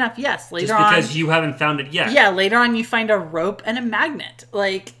sure enough, yes, later Just because on. you haven't found it yet. Yeah, later on you find a rope and a magnet.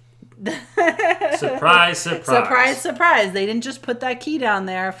 Like, Surprise, surprise. surprise, surprise. They didn't just put that key down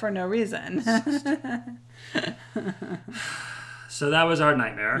there for no reason. So that was our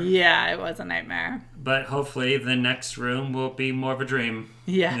nightmare. Yeah, it was a nightmare. But hopefully the next room will be more of a dream.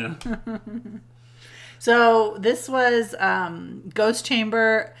 Yeah. So this was Ghost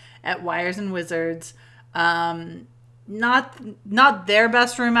Chamber at Wires and Wizards. Not their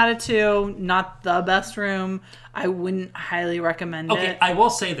best room out of 2. Not the best room. I wouldn't highly recommend Okay, it. I will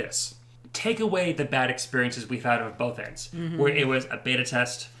say this. Take away the bad experiences we've had on both ends, where it was a beta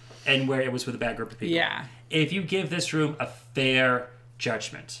test and where it was with a bad group of people. Yeah. If you give this room a fair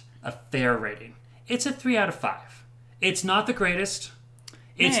judgment, a fair rating, it's a 3 out of 5. It's not the greatest.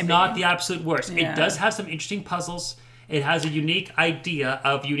 It's Maybe. not the absolute worst. Yeah. It does have some interesting puzzles. It has a unique idea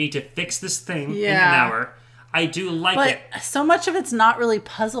of you need to fix this thing in an Yeah. hour. I do like But it. so much of it's not really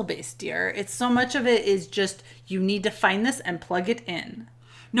puzzle based, dear. It's so much of it is just you need to find this and plug it in.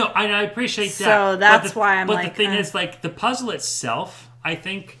 No, I appreciate that. So that's why I'm but like, the thing is, like, the puzzle itself, I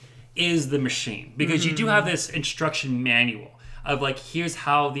think, is the machine. Because you do have this instruction manual of, like, here's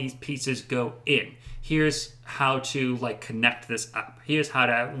how these pieces go in. Here's how to, like, connect this up. Here's how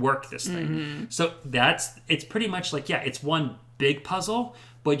to work this thing. So it's pretty much like, it's one big puzzle,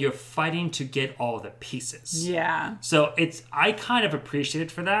 but you're fighting to get all the pieces. Yeah. So I kind of appreciate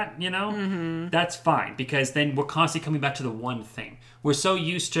it for that, That's fine, because then we're constantly coming back to the one thing. We're so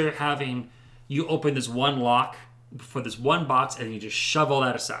used to having you open this one lock for this one box and you just shove all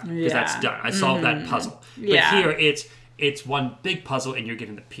that aside because that's Yeah. done. I solved that puzzle. Yeah. But here it's one big puzzle and you're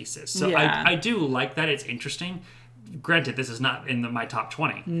getting the pieces. So Yeah. I do like that. It's interesting. Granted, this is not in my top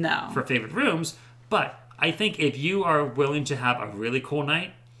 20 No. for favorite rooms, but I think if you are willing to have a really cool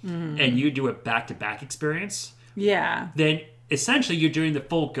night and you do a back-to-back experience, Yeah. then essentially you're doing the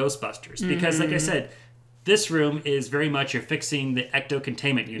full Ghostbusters. Because like I said, this room is very much you're fixing the ecto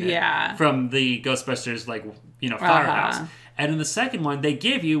containment unit Yeah. from the Ghostbusters firehouse. And in the second one, they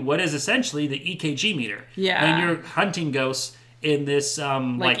give you what is essentially the EKG meter. Yeah. And you're hunting ghosts in this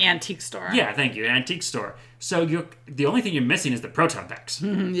Like antique store. yeah, thank you, antique store. So the only thing you're missing is the proton packs.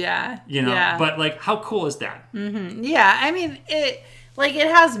 Yeah. Yeah. But like, how cool is that? Yeah, I mean, it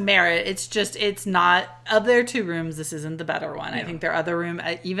has merit. It's just, it's not, of their 2 rooms, this isn't the better one. I think their other room,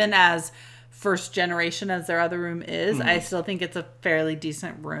 even as first generation as their other room is, I still think it's a fairly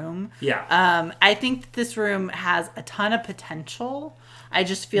decent room. Yeah. I think that this room has a ton of potential. I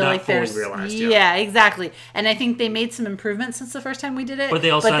just feel Not like fully there's realized, yeah, exactly. And I think they made some improvements since the first time we did it. But they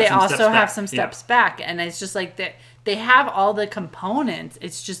also have some steps have back. some steps back. And it's just like they have all the components.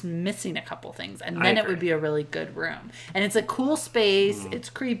 It's just missing a couple things, and then it agree. would be a really good room. And it's a cool space. It's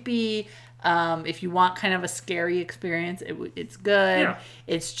creepy. If you want kind of a scary experience, it's good. Yeah.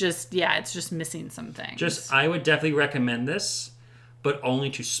 It's just missing some things. I would definitely recommend this, but only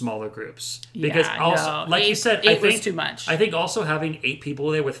to smaller groups. Because Yeah, also, no, like you said, eight I think was too much. I think also having 8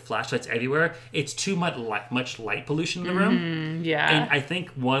 people there with flashlights everywhere, it's too much light pollution in the room. yeah. And I think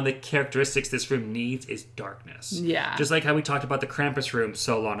one of the characteristics this room needs is darkness. Yeah. Just like how we talked about the Krampus room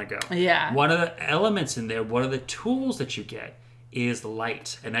so long ago. Yeah. One of the elements in there, one of the tools that you get is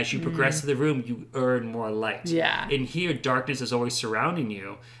light. And as you progress through the room, you earn more light. Yeah. In here, darkness is always surrounding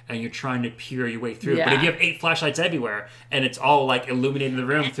you, and you're trying to peer your way through. But Yeah. if you have 8 flashlights everywhere, and it's all like illuminating the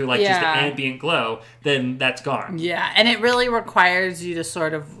room through like just the Yeah. ambient glow, then that's gone. Yeah, and it really requires you to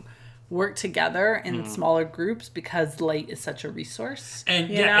sort of work together in smaller groups because light is such a resource. And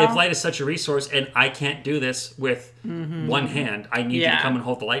you yeah, know? if light is such a resource and I can't do this with one hand, I need you to come and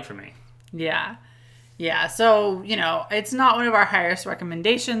hold the light for me. Yeah. Yeah. So, it's not one of our highest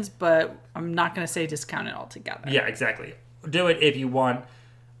recommendations, but I'm not going to say discount it altogether. Yeah, exactly. Do it if you want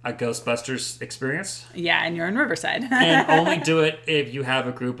a Ghostbusters experience. Yeah. And you're in Riverside. And only do it if you have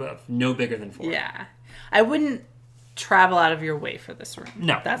a group of no bigger than 4. Yeah. I wouldn't travel out of your way for this room.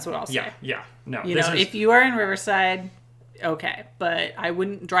 No. That's what I'll say. Yeah. No. If you are in Riverside, okay. But I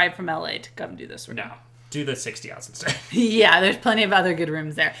wouldn't drive from LA to come do this room. No. Do the 60 outs instead. Yeah, there's plenty of other good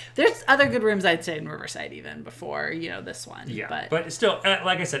rooms there. There's other good rooms I'd say in Riverside even before, this one. Yeah. But still,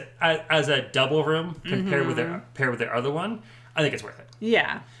 like I said, as a double room compared with their other one, I think it's worth it.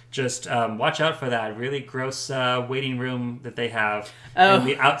 Yeah. Just watch out for that really gross waiting room that they have in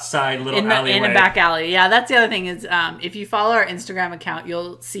the outside little alleyway. In a back alley. Yeah, that's the other thing is if you follow our Instagram account,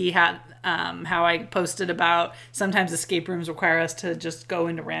 you'll see how I posted about sometimes escape rooms require us to just go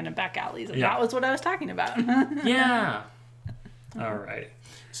into random back alleys. And that was what I was talking about. Yeah. All right.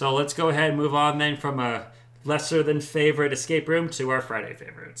 So let's go ahead and move on then from a lesser than favorite escape room to our Friday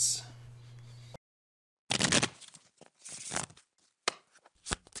favorites.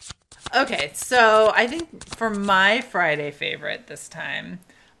 Okay, so I think for my Friday favorite this time,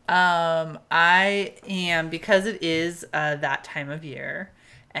 I am, because it is that time of year,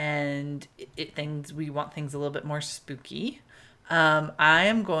 and we want things a little bit more spooky. I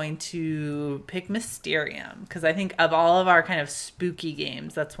am going to pick Mysterium because I think of all of our kind of spooky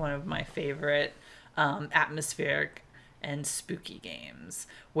games, that's one of my favorite atmospheric and spooky games,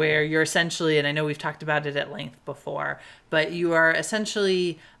 where you're essentially, and I know we've talked about it at length before, but you are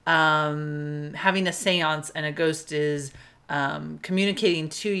essentially having a seance, and a ghost is communicating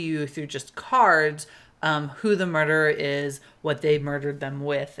to you through just cards who the murderer is, what they murdered them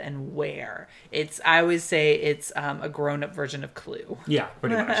with, and where. I always say it's a grown-up version of Clue. Yeah,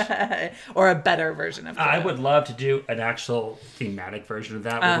 pretty much. Or a better version of Clue. I would love to do an actual thematic version of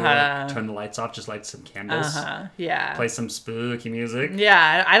that where we like, turn the lights off, just light some candles. Yeah. Play some spooky music.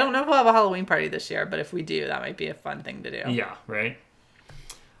 Yeah, I don't know if we'll have a Halloween party this year, but if we do, that might be a fun thing to do. Yeah, right?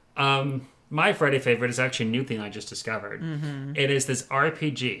 My Friday favorite is actually a new thing I just discovered. It is this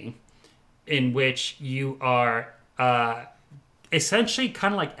RPG in which you are essentially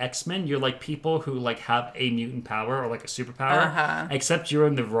kind of like X-Men. You're like people who like have a mutant power or like a superpower, except you're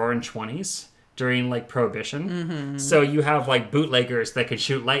in the roaring 20s during like Prohibition. So you have like bootleggers that can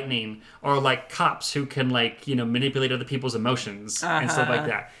shoot lightning, or like cops who can like, manipulate other people's emotions and stuff like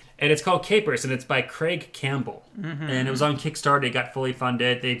that. And it's called Capers, and it's by Craig Campbell. And it was on Kickstarter. It got fully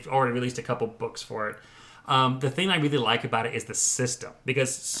funded. They've already released a couple books for it. The thing I really like about it is the system,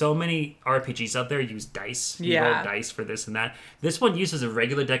 because so many RPGs out there use dice. You roll dice for this and that. This one uses a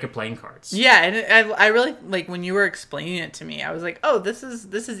regular deck of playing cards. Yeah, and I really like when you were explaining it to me. I was like, oh, this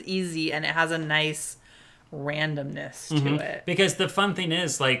is easy, and it has a nice randomness to it. Because the fun thing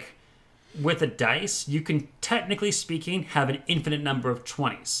is, like, with a dice, you can, technically speaking, have an infinite number of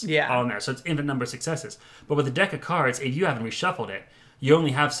 20s on there. So it's infinite number of successes. But with a deck of cards, if you haven't reshuffled it, you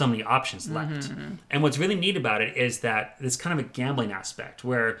only have so many options left. And what's really neat about it is that there's kind of a gambling aspect,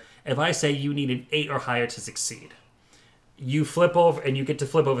 where if I say you need an 8 or higher to succeed, you flip over, and you get to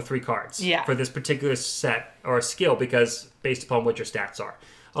flip over 3 cards for this particular set or skill, because based upon what your stats are.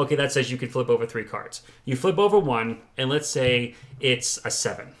 Okay, that says you can flip over 3 cards. You flip over 1, and let's say it's a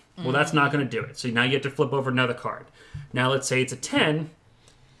 7. Well, that's not going to do it. So now you have to flip over another card. Now let's say it's a 10,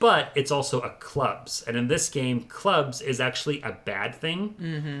 but it's also a clubs. And in this game, clubs is actually a bad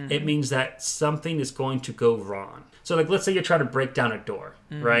thing. It means that something is going to go wrong. So like, let's say you're trying to break down a door,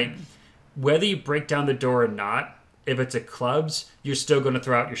 right? Whether you break down the door or not, if it's a clubs, you're still going to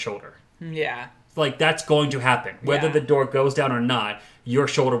throw out your shoulder. Yeah. Like, that's going to happen. Whether the door goes down or not, your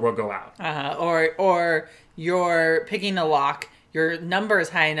shoulder will go out. Or you're picking a lock. Your number is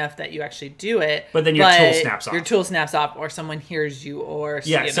high enough that you actually do it, but then your tool snaps off. Your tool snaps off, or someone hears you, or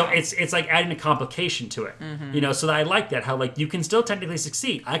so it's like adding a complication to it. So that I like that, how like you can still technically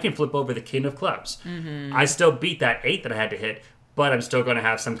succeed. I can flip over the king of clubs. I still beat that 8 that I had to hit, but I'm still going to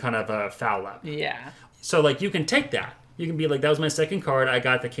have some kind of a foul up. Yeah. So like you can take that. You can be like, that was my second card. I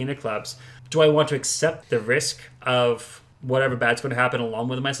got the king of clubs. Do I want to accept the risk of whatever bad's going to happen along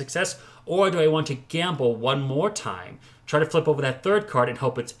with my success, or do I want to gamble one more time? Try to flip over that third card and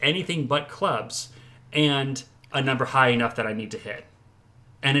hope it's anything but clubs and a number high enough that I need to hit.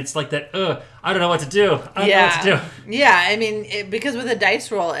 And it's like that, I don't know what to do. I don't know what to do. Yeah, I mean, because with a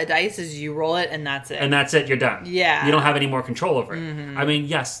dice roll, a dice is you roll it and that's it. And that's it, you're done. Yeah. You don't have any more control over it. I mean,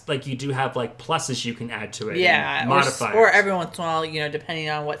 yes, like you do have like pluses you can add to it. Yeah, and modifiers. or every once in a while, depending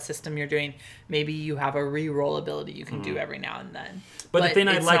on what system you're doing, maybe you have a re-roll ability you can do every now and then. But the thing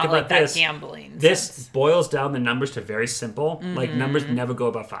I it's like not about that this, gambling this sense. boils down the numbers to very simple. Like numbers never go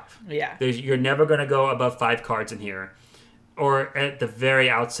above 5. Yeah. You're never going to go above 5 cards in here. Or at the very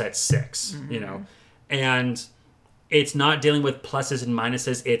outset, 6, and it's not dealing with pluses and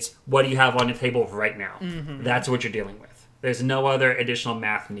minuses. It's what do you have on the table right now. That's what you're dealing with. There's no other additional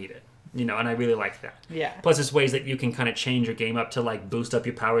math needed, and I really like that. Yeah. Plus, there's ways that you can kind of change your game up to like boost up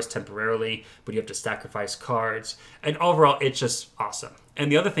your powers temporarily, but you have to sacrifice cards. And overall, it's just awesome.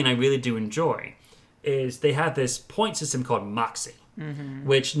 And the other thing I really do enjoy is they have this point system called Moxie,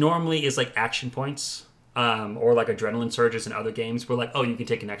 which normally is like action points. Or like adrenaline surges in other games where like, oh, you can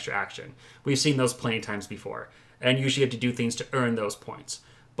take an extra action. We've seen those plenty of times before. And usually you have to do things to earn those points.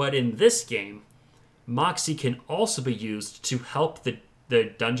 But in this game, Moxie can also be used to help the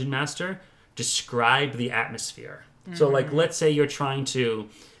dungeon master describe the atmosphere. So like, let's say you're trying to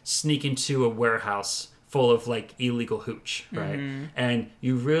sneak into a warehouse full of like illegal hooch, right? And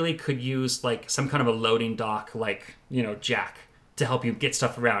you really could use like some kind of a loading dock, like, jack to help you get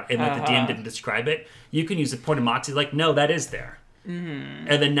stuff around, and like the DM didn't describe it, you can use the point of Moxie like, no, that is there. And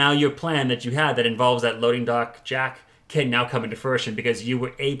then now your plan that you had that involves that loading dock jack can now come into fruition because you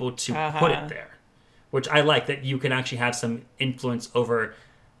were able to put it there, which I like, that you can actually have some influence over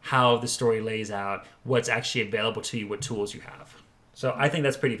how the story lays out, what's actually available to you, what tools you have. So I think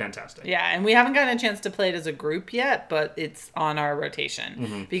that's pretty fantastic. Yeah, and we haven't gotten a chance to play it as a group yet, but it's on our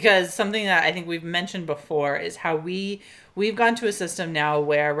rotation. Because something that I think we've mentioned before is how we've gone to a system now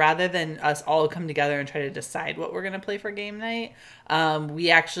where rather than us all come together and try to decide what we're going to play for game night,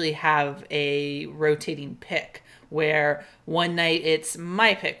 we actually have a rotating pick where one night it's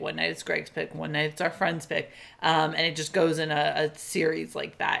my pick, one night it's Greg's pick, one night it's our friend's pick, and it just goes in a series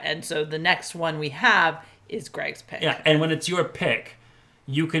like that. And so the next one we have is Greg's pick. Yeah, and when it's your pick,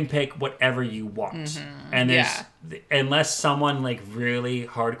 you can pick whatever you want. And there's unless someone like really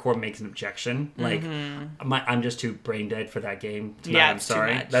hardcore makes an objection, like I'm just too brain dead for that game tonight. Yeah, I'm it's too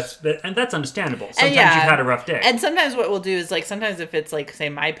sorry. much. That's understandable. Sometimes yeah. you've had a rough day. And sometimes what we'll do is like sometimes if it's like say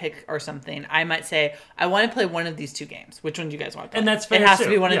my pick or something, I might say I want to play one of these two games. Which one do you guys want to play? And that's fair It has too. to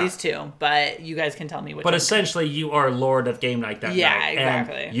be one Yeah. of these two, but you guys can tell me which. But one. essentially, you are lord of game night that night. Yeah,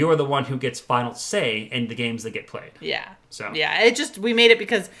 exactly. And you are the one who gets final say in the games that get played. Yeah. So. Yeah, we made it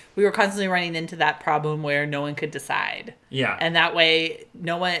because we were constantly running into that problem where no one could decide. Yeah. And that way,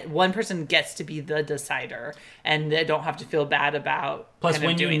 one person gets to be the decider, and they don't have to feel bad about. Plus, kind of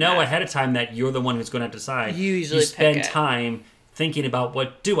when you doing know that. ahead of time that you're the one who's going to decide, You usually spend pick it. time thinking about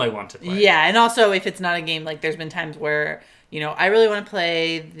what do I want to play. Yeah, and also if it's not a game, like there's been times where I really want to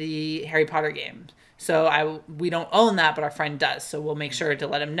play the Harry Potter game, so we don't own that, but our friend does, so we'll make sure to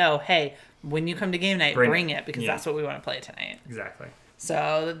let him know, hey, when you come to game night, bring it because that's what we want to play tonight. Exactly.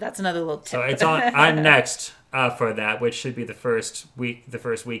 So that's another little tip. So it's on. I'm next for that, which should be the first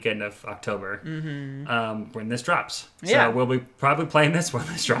weekend of October, when this drops. Yeah. So we'll be probably playing this when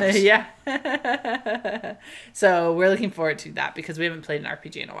this drops. Yeah. So we're looking forward to that because we haven't played an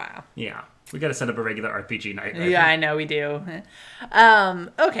RPG in a while. Yeah. We got to set up a regular RPG night. Right? Yeah, I know we do.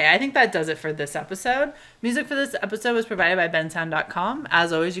 Okay, I think that does it for this episode. Music for this episode was provided by bensound.com.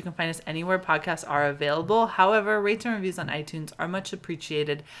 As always, you can find us anywhere podcasts are available. However, rates and reviews on iTunes are much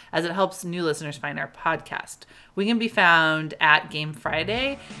appreciated as it helps new listeners find our podcast. We can be found at Game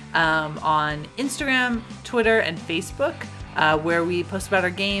Friday on Instagram, Twitter, and Facebook, where we post about our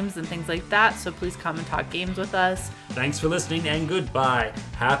games and things like that. So please come and talk games with us. Thanks for listening and goodbye.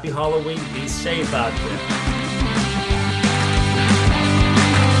 Happy Halloween. Be safe out there.